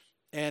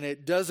 and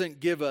it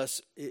doesn't give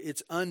us,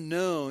 it's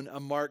unknown,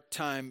 a marked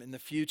time in the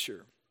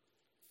future.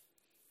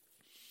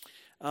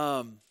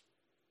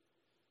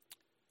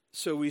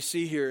 So we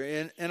see here,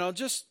 and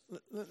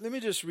let me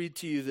just read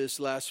to you this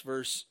last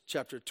verse,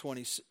 chapter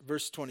 20,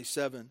 verse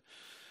 27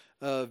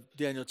 of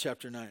Daniel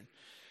chapter 9.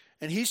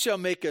 And he shall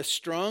make a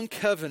strong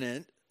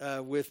covenant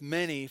with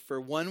many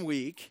for 1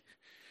 week,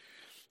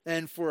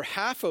 and for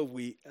half of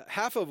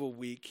a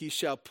week he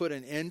shall put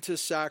an end to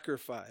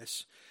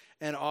sacrifice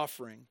and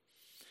offering.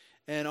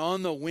 And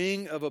on the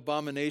wing of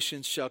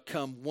abominations shall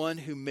come one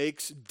who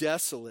makes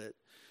desolate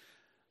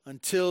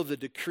until the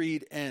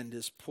decreed end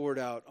is poured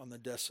out on the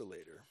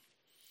desolator.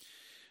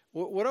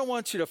 What I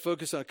want you to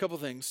focus on, a couple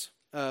things.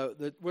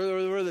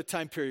 Where are the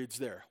time periods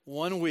there?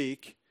 1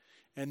 week,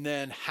 and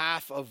then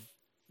half of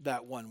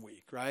that 1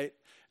 week, right?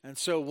 And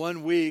so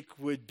 1 week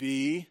would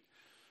be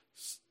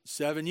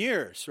 7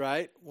 years,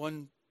 right?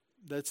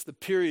 That's the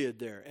period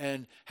there.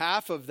 And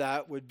half of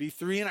that would be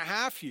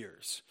 3.5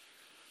 years.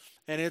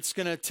 And it's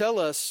going to tell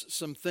us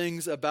some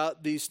things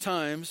about these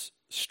times.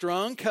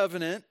 Strong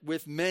covenant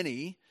with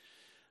many.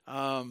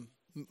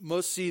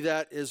 Most see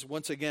that as,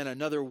 once again,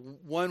 another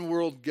one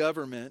world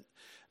government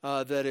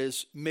that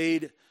has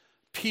made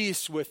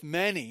peace with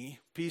many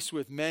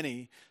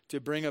to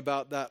bring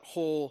about that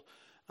whole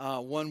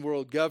one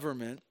world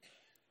government.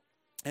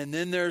 And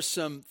then there's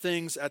some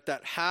things at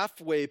that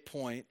halfway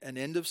point, an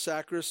end of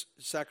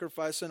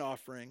sacrifice and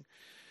offering,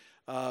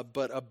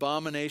 but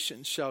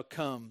abomination shall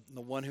come,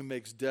 the one who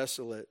makes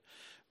desolate.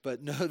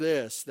 But know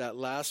this, that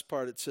last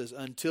part, it says,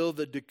 until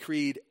the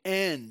decreed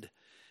end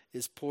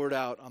is poured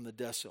out on the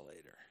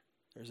desolator.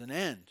 There's an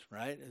end,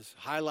 right? It's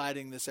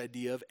highlighting this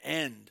idea of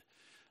end.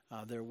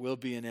 There will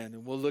be an end.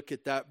 And we'll look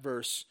at that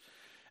verse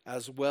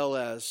as well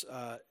as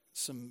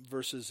some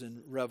verses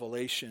in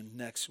Revelation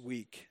next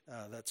week.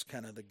 That's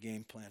kind of the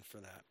game plan for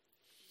that.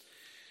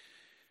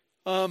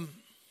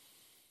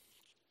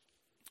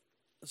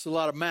 It's a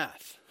lot of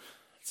math.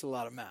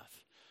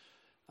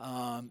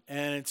 And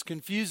it's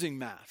confusing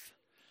math.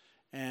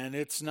 And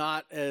it's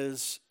not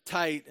as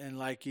tight, and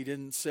like he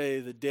didn't say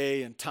the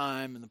day and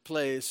time and the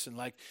place, and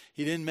like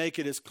he didn't make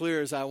it as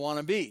clear as I want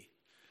to be.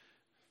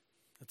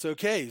 It's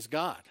okay. He's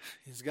God.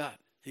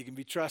 He can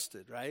be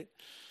trusted, right?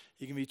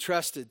 He can be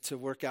trusted to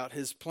work out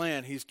his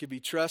plan. He can be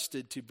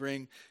trusted to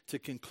bring to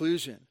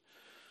conclusion.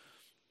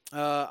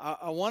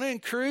 I want to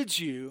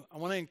encourage you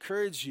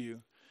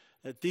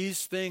that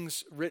these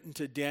things written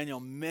to Daniel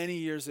many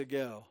years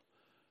ago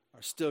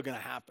are still going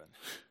to happen.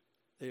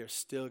 They are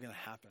still going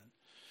to happen.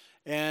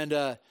 And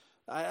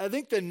I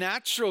think the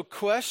natural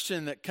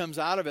question that comes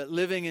out of it,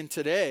 living in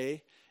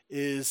today,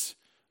 is,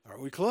 are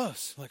we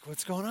close? Like,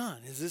 what's going on?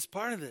 Is this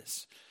part of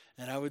this?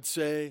 And I would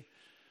say,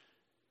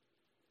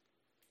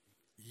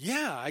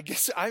 yeah, I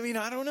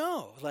don't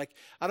know. Like,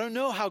 I don't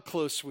know how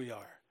close we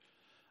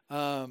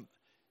are.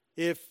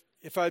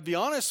 If I'd be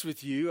honest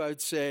with you,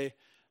 I'd say,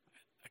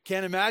 I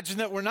can't imagine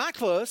that we're not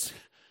close.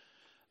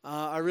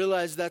 I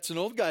realize that's an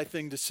old guy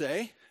thing to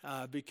say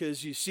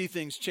because you see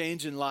things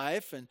change in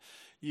life and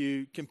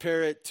you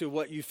compare it to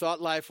what you thought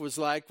life was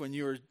like when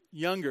you were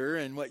younger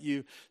and what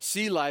you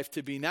see life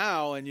to be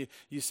now, and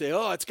you say,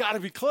 oh, it's got to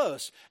be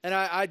close. And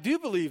I do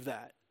believe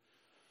that.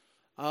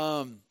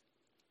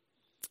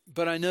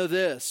 But I know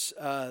this,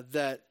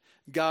 that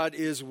God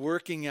is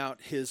working out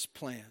his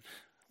plan.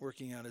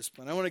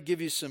 I want to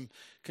give you some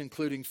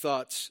concluding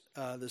thoughts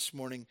this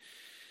morning,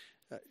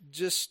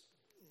 just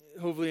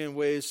hopefully in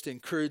ways to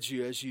encourage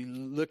you as you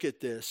look at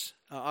this.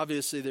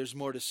 Obviously, there's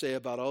more to say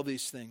about all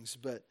these things,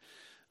 but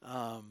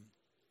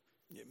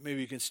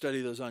maybe you can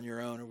study those on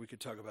your own, or we could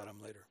talk about them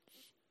later.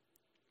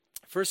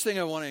 First thing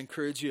I want to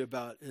encourage you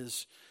about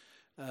is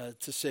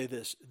to say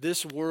this.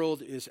 This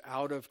world is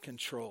out of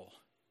control.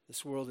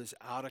 This world is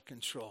out of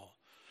control.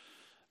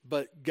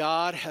 But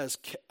God has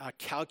a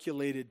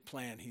calculated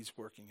plan he's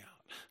working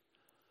out.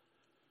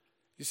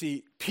 You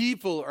see,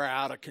 people are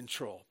out of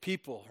control.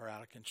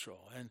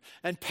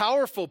 And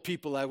powerful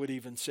people, I would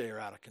even say, are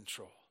out of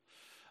control.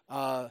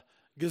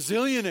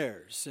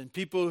 Gazillionaires and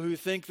people who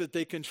think that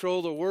they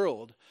control the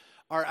world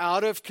are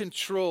out of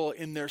control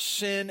in their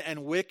sin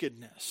and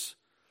wickedness.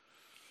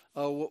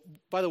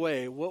 By the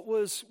way, what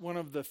was one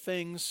of the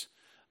things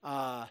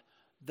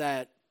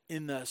that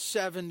in the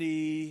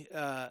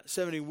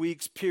 70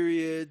 weeks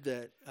period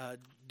that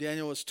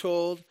Daniel was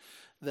told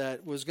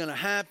that was going to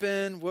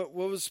happen? What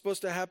was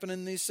supposed to happen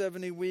in these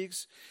 70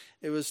 weeks?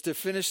 It was to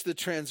finish the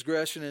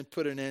transgression and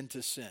put an end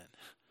to sin,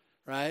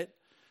 right?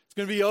 It's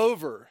going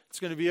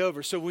to be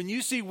over. So when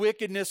you see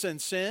wickedness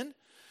and sin,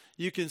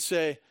 you can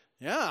say,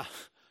 yeah,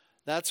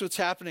 that's what's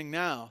happening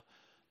now.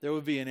 There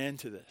will be an end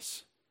to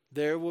this.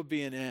 There will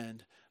be an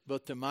end,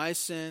 both to my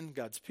sin,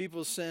 God's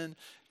people's sin.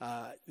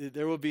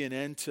 There will be an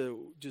end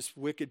to just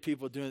wicked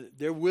people doing it.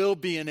 There will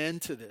be an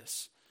end to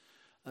this.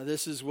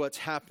 This is what's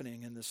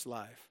happening in this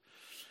life.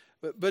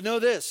 But know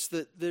this,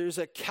 that there's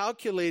a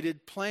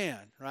calculated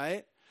plan,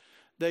 right?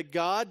 That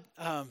God...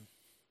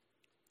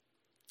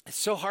 it's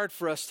so hard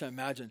for us to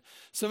imagine.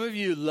 Some of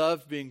you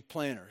love being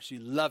planners. You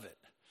love it.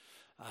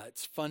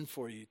 It's fun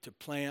for you to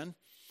plan.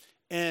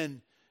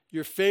 And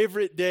your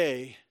favorite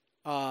day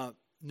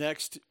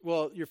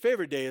your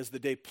favorite day is the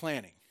day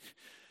planning.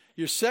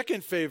 Your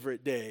second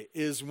favorite day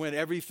is when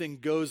everything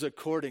goes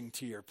according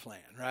to your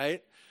plan,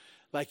 right?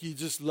 Like you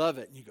just love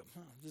it. And you go,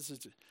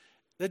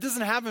 that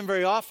doesn't happen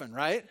very often,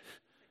 right?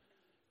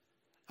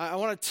 I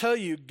want to tell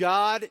you,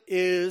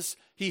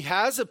 he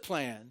has a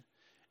plan.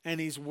 And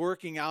he's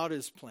working out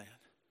his plan.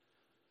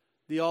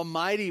 The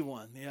Almighty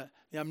One,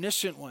 the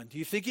Omniscient One. Do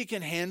you think he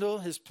can handle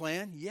his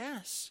plan?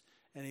 Yes,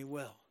 and he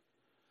will.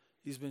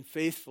 He's been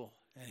faithful,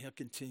 and he'll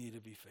continue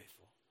to be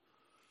faithful.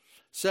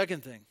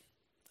 Second thing,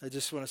 I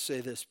just want to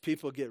say this.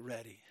 People get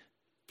ready.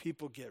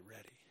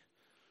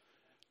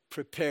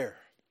 Prepare.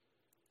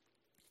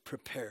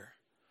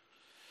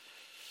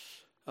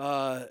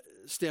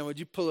 Stan, would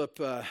you pull up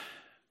 1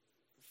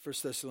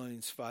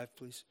 Thessalonians 5,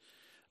 please?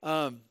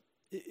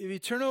 If you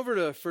turn over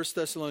to 1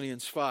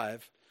 Thessalonians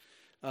 5,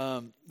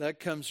 that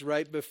comes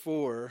right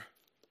before,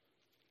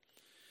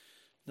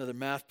 another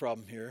math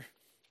problem here.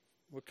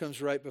 What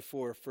comes right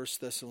before 1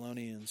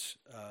 Thessalonians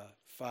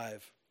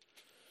 5?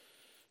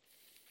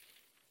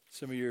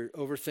 Some of you are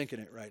overthinking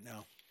it right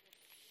now.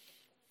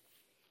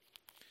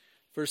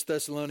 1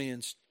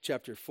 Thessalonians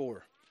chapter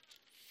 4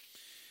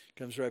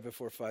 comes right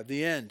before 5.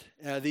 The end.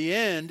 The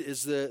end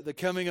is the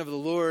coming of the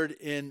Lord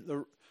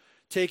in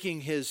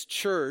taking his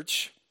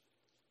church.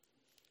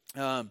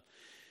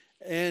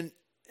 And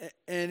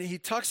he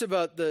talks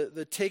about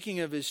the taking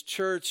of his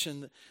church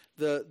and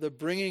the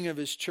bringing of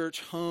his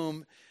church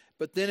home.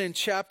 But then in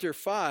chapter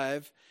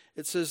 5,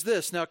 it says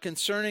this, now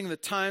concerning the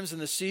times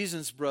and the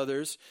seasons,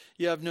 brothers,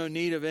 you have no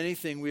need of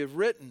anything we have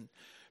written.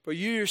 For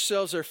you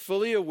yourselves are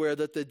fully aware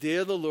that the day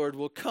of the Lord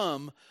will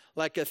come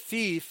like a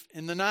thief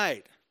in the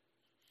night.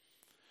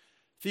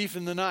 Thief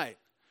in the night.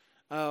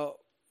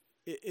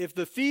 If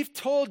the thief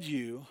told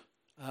you,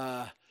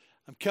 I'm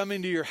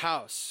coming to your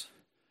house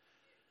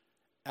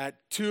at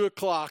 2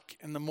 o'clock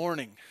in the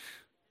morning.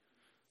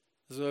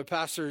 As a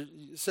pastor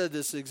said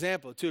this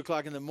example, 2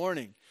 o'clock in the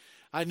morning.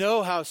 I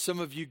know how some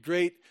of you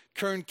great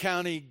Kern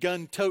County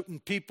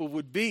gun-toting people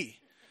would be.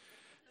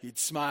 You'd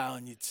smile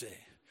and you'd say,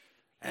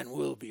 and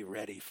we'll be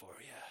ready for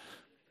you.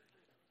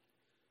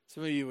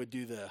 Some of you would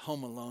do the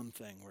Home Alone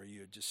thing where you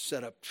would just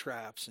set up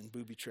traps and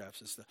booby traps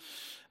and stuff,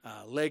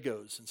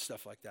 Legos and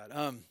stuff like that.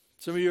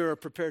 Some of you are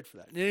prepared for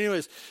that.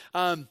 Anyways,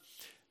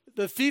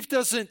 the thief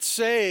doesn't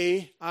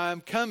say,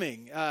 I'm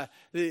coming.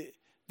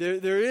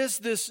 There is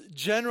this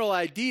general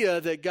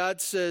idea that God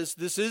says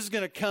this is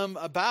going to come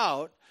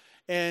about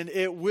and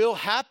it will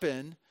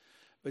happen,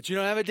 but you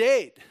don't have a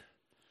date.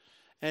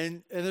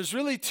 And there's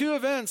really two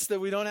events that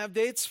we don't have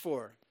dates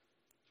for: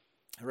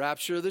 the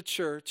rapture of the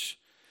church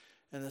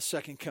and the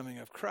second coming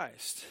of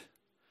Christ.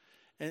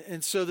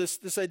 And so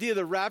this idea of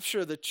the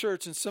rapture of the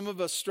church, and some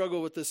of us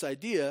struggle with this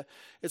idea,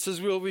 it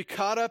says we'll be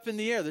caught up in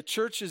the air. The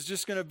church is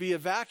just going to be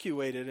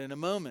evacuated in a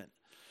moment.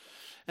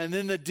 And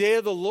then the day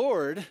of the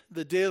Lord,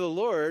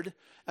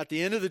 at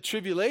the end of the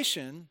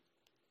tribulation,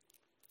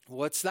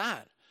 what's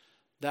that?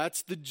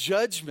 That's the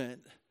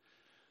judgment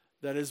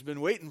that has been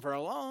waiting for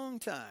a long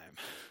time,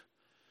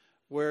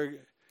 where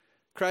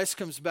Christ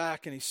comes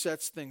back and he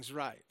sets things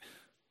right.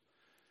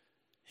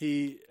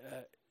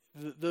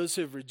 Those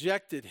who have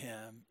rejected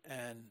him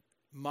and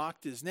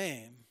mocked his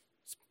name,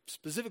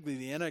 specifically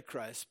the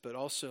Antichrist, but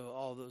also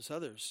all those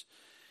others,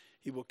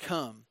 he will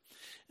come.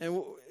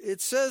 And it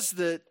says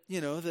that,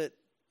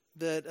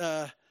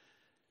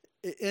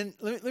 and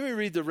let me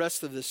read the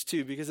rest of this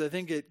too, because I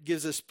think it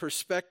gives us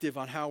perspective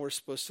on how we're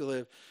supposed to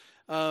live.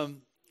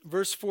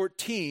 Verse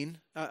 14,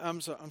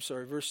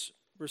 verse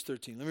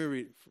 13. Let me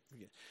read it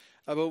again.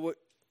 About what,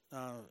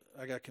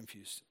 I got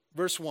confused.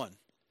 Verse 1,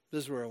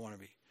 this is where I want to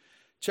be.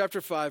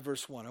 Chapter 5,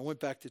 verse 1. I went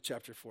back to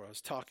chapter 4. I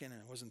was talking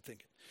and I wasn't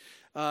thinking.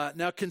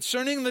 Now,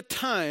 concerning the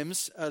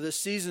times, the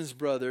seasons,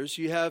 brothers,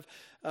 you have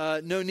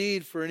no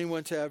need for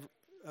anyone to have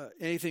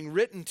anything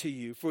written to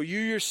you, for you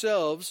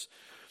yourselves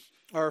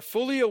are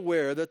fully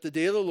aware that the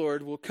day of the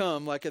Lord will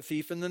come like a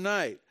thief in the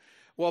night.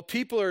 While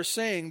people are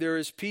saying there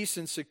is peace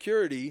and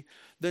security,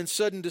 then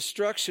sudden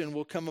destruction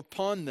will come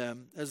upon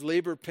them as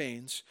labor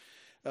pains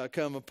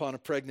come upon a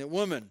pregnant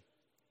woman,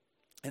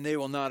 and they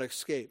will not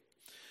escape.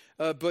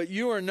 But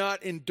you are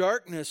not in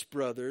darkness,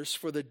 brothers,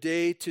 for the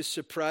day to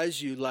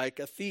surprise you like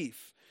a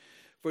thief.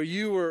 For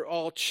you are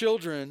all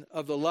children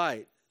of the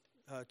light,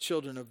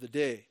 children of the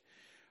day.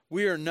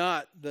 We are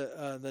not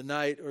the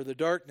night or the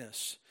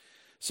darkness.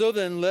 So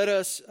then let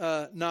us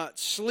not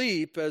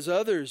sleep as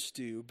others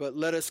do, but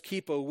let us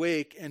keep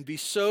awake and be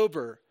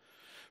sober.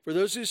 For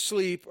those who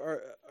sleep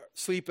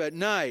at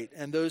night,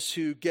 and those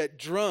who get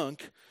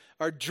drunk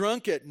are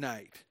drunk at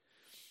night.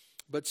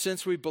 But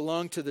since we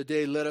belong to the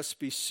day, let us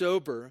be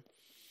sober,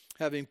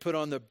 having put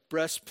on the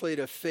breastplate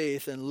of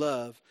faith and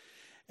love,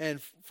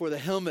 and for the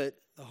helmet,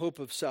 the hope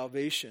of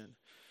salvation.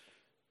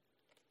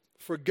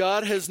 For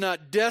God has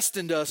not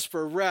destined us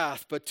for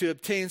wrath, but to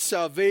obtain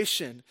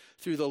salvation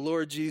through the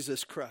Lord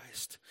Jesus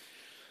Christ,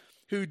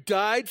 who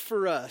died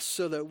for us,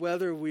 so that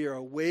whether we are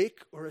awake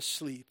or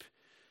asleep,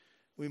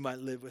 we might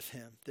live with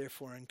him.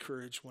 Therefore,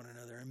 encourage one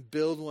another and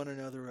build one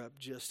another up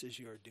just as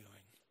you are doing.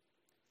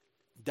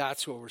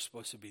 That's what we're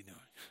supposed to be doing.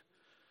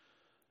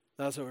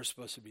 That's what we're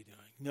supposed to be doing.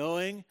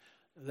 Knowing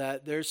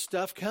that there's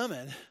stuff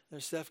coming.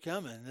 There's stuff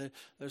coming.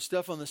 There's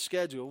stuff on the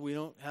schedule. We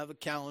don't have a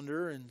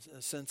calendar and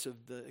a sense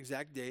of the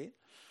exact date.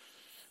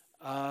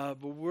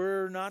 But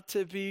we're not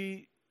to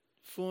be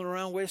fooling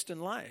around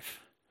wasting life.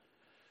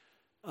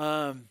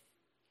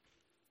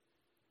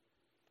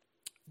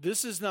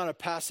 This is not a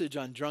passage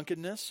on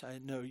drunkenness. I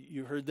know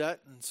you heard that.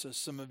 And so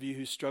some of you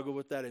who struggle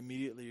with that,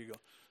 immediately you go,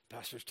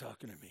 Pastor's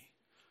talking to me.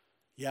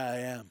 Yeah, I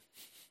am.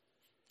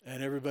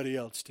 And everybody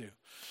else too.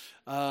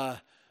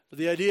 But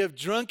the idea of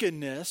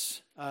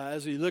drunkenness,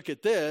 as we look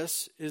at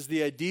this, is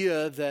the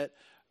idea that,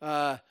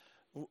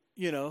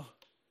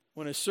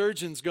 when a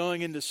surgeon's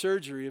going into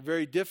surgery, a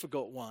very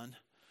difficult one,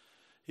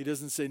 he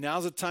doesn't say,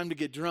 now's the time to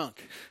get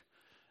drunk.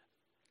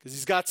 Because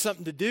he's got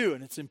something to do,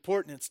 and it's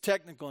important, it's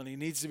technical, and he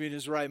needs to be in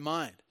his right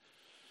mind.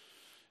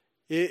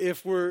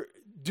 If we're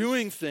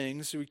doing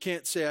things, we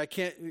can't say,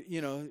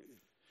 I'm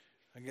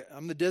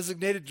the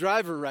designated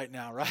driver right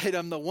now, right?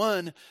 I'm the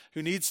one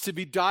who needs to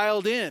be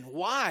dialed in.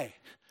 Why?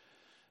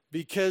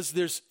 Because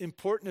there's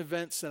important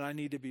events that I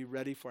need to be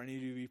ready for. I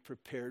need to be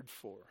prepared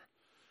for.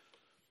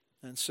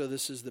 And so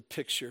this is the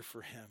picture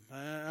for him.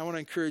 I want to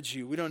encourage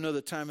you. We don't know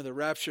the time of the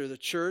rapture of the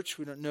church.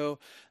 We don't know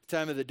the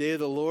time of the day of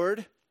the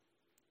Lord.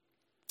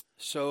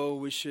 So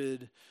we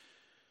should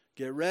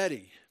get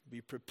ready,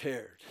 be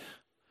prepared.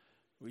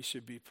 We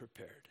should be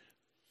prepared.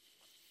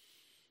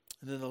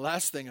 And then the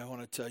last thing I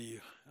want to tell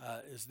you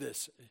is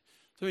this.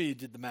 Some of you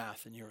did the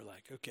math and you were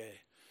like,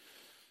 okay,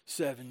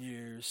 7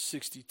 years,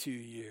 62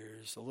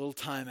 years, a little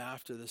time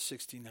after the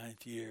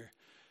 69th year.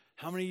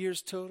 How many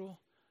years total?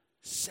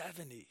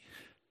 70.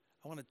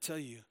 I want to tell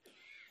you,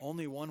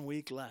 only 1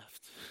 week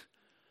left.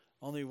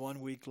 Only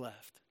 1 week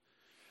left.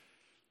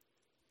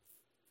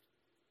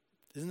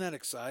 Isn't that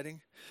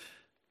exciting?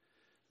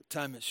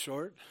 Time is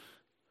short.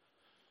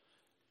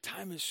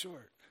 Time is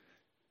short.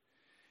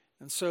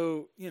 And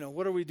so,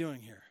 what are we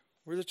doing here?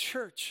 We're the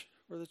church.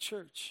 We're the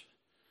church.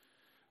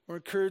 We're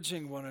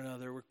encouraging one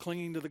another. We're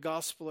clinging to the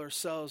gospel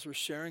ourselves. We're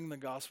sharing the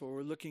gospel.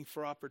 We're looking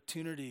for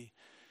opportunity.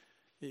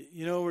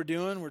 You know what we're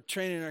doing? We're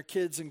training our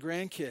kids and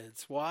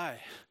grandkids. Why?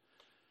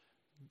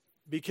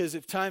 Because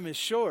if time is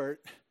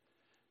short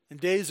and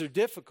days are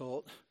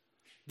difficult,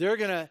 they're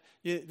gonna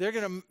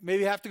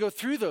maybe have to go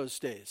through those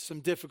days,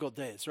 some difficult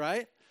days,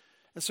 right?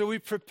 And so we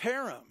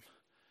prepare them.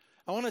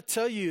 I want to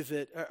tell you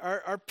that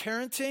our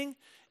parenting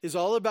is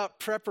all about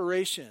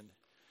preparation.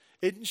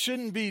 It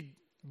shouldn't be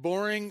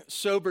boring,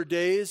 sober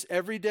days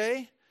every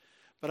day.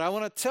 But I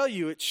want to tell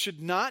you, it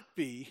should not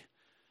be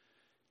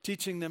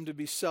teaching them to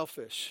be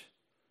selfish,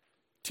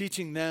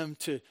 teaching them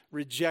to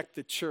reject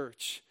the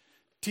church,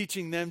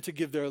 teaching them to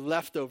give their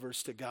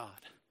leftovers to God.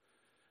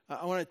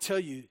 I want to tell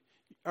you,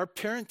 our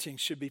parenting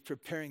should be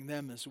preparing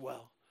them as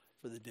well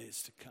for the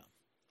days to come.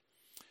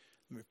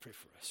 Let me pray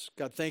for us.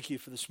 God, thank you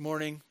for this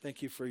morning.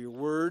 Thank you for your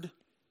word.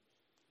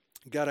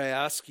 God, I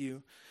ask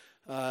you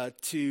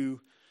to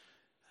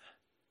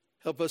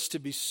help us to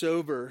be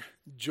sober,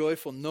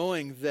 joyful,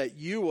 knowing that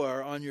you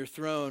are on your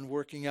throne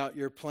working out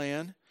your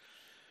plan.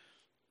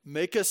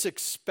 Make us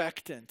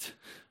expectant.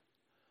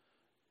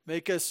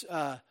 Make us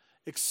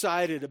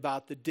excited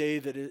about the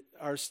days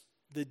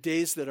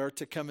that are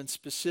to come, and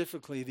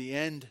specifically the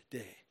end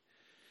day.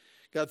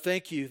 God,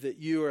 thank you that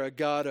you are a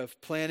God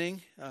of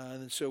planning,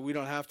 and so we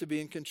don't have to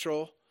be in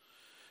control.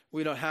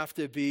 We don't have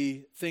to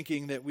be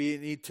thinking that we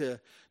need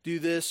to do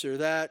this or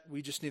that.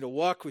 We just need to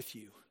walk with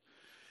you.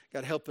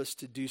 God, help us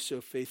to do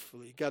so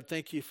faithfully. God,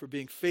 thank you for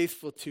being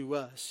faithful to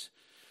us,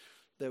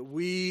 that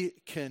we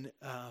can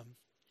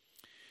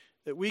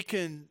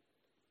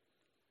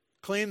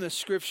claim the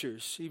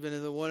scriptures, even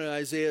in the one in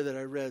Isaiah that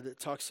I read that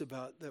talks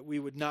about that we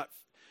would not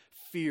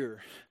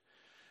fear,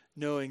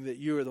 knowing that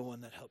you are the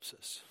one that helps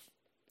us.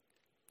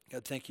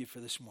 God, thank you for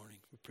this morning.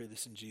 We pray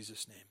this in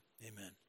Jesus' name. Amen.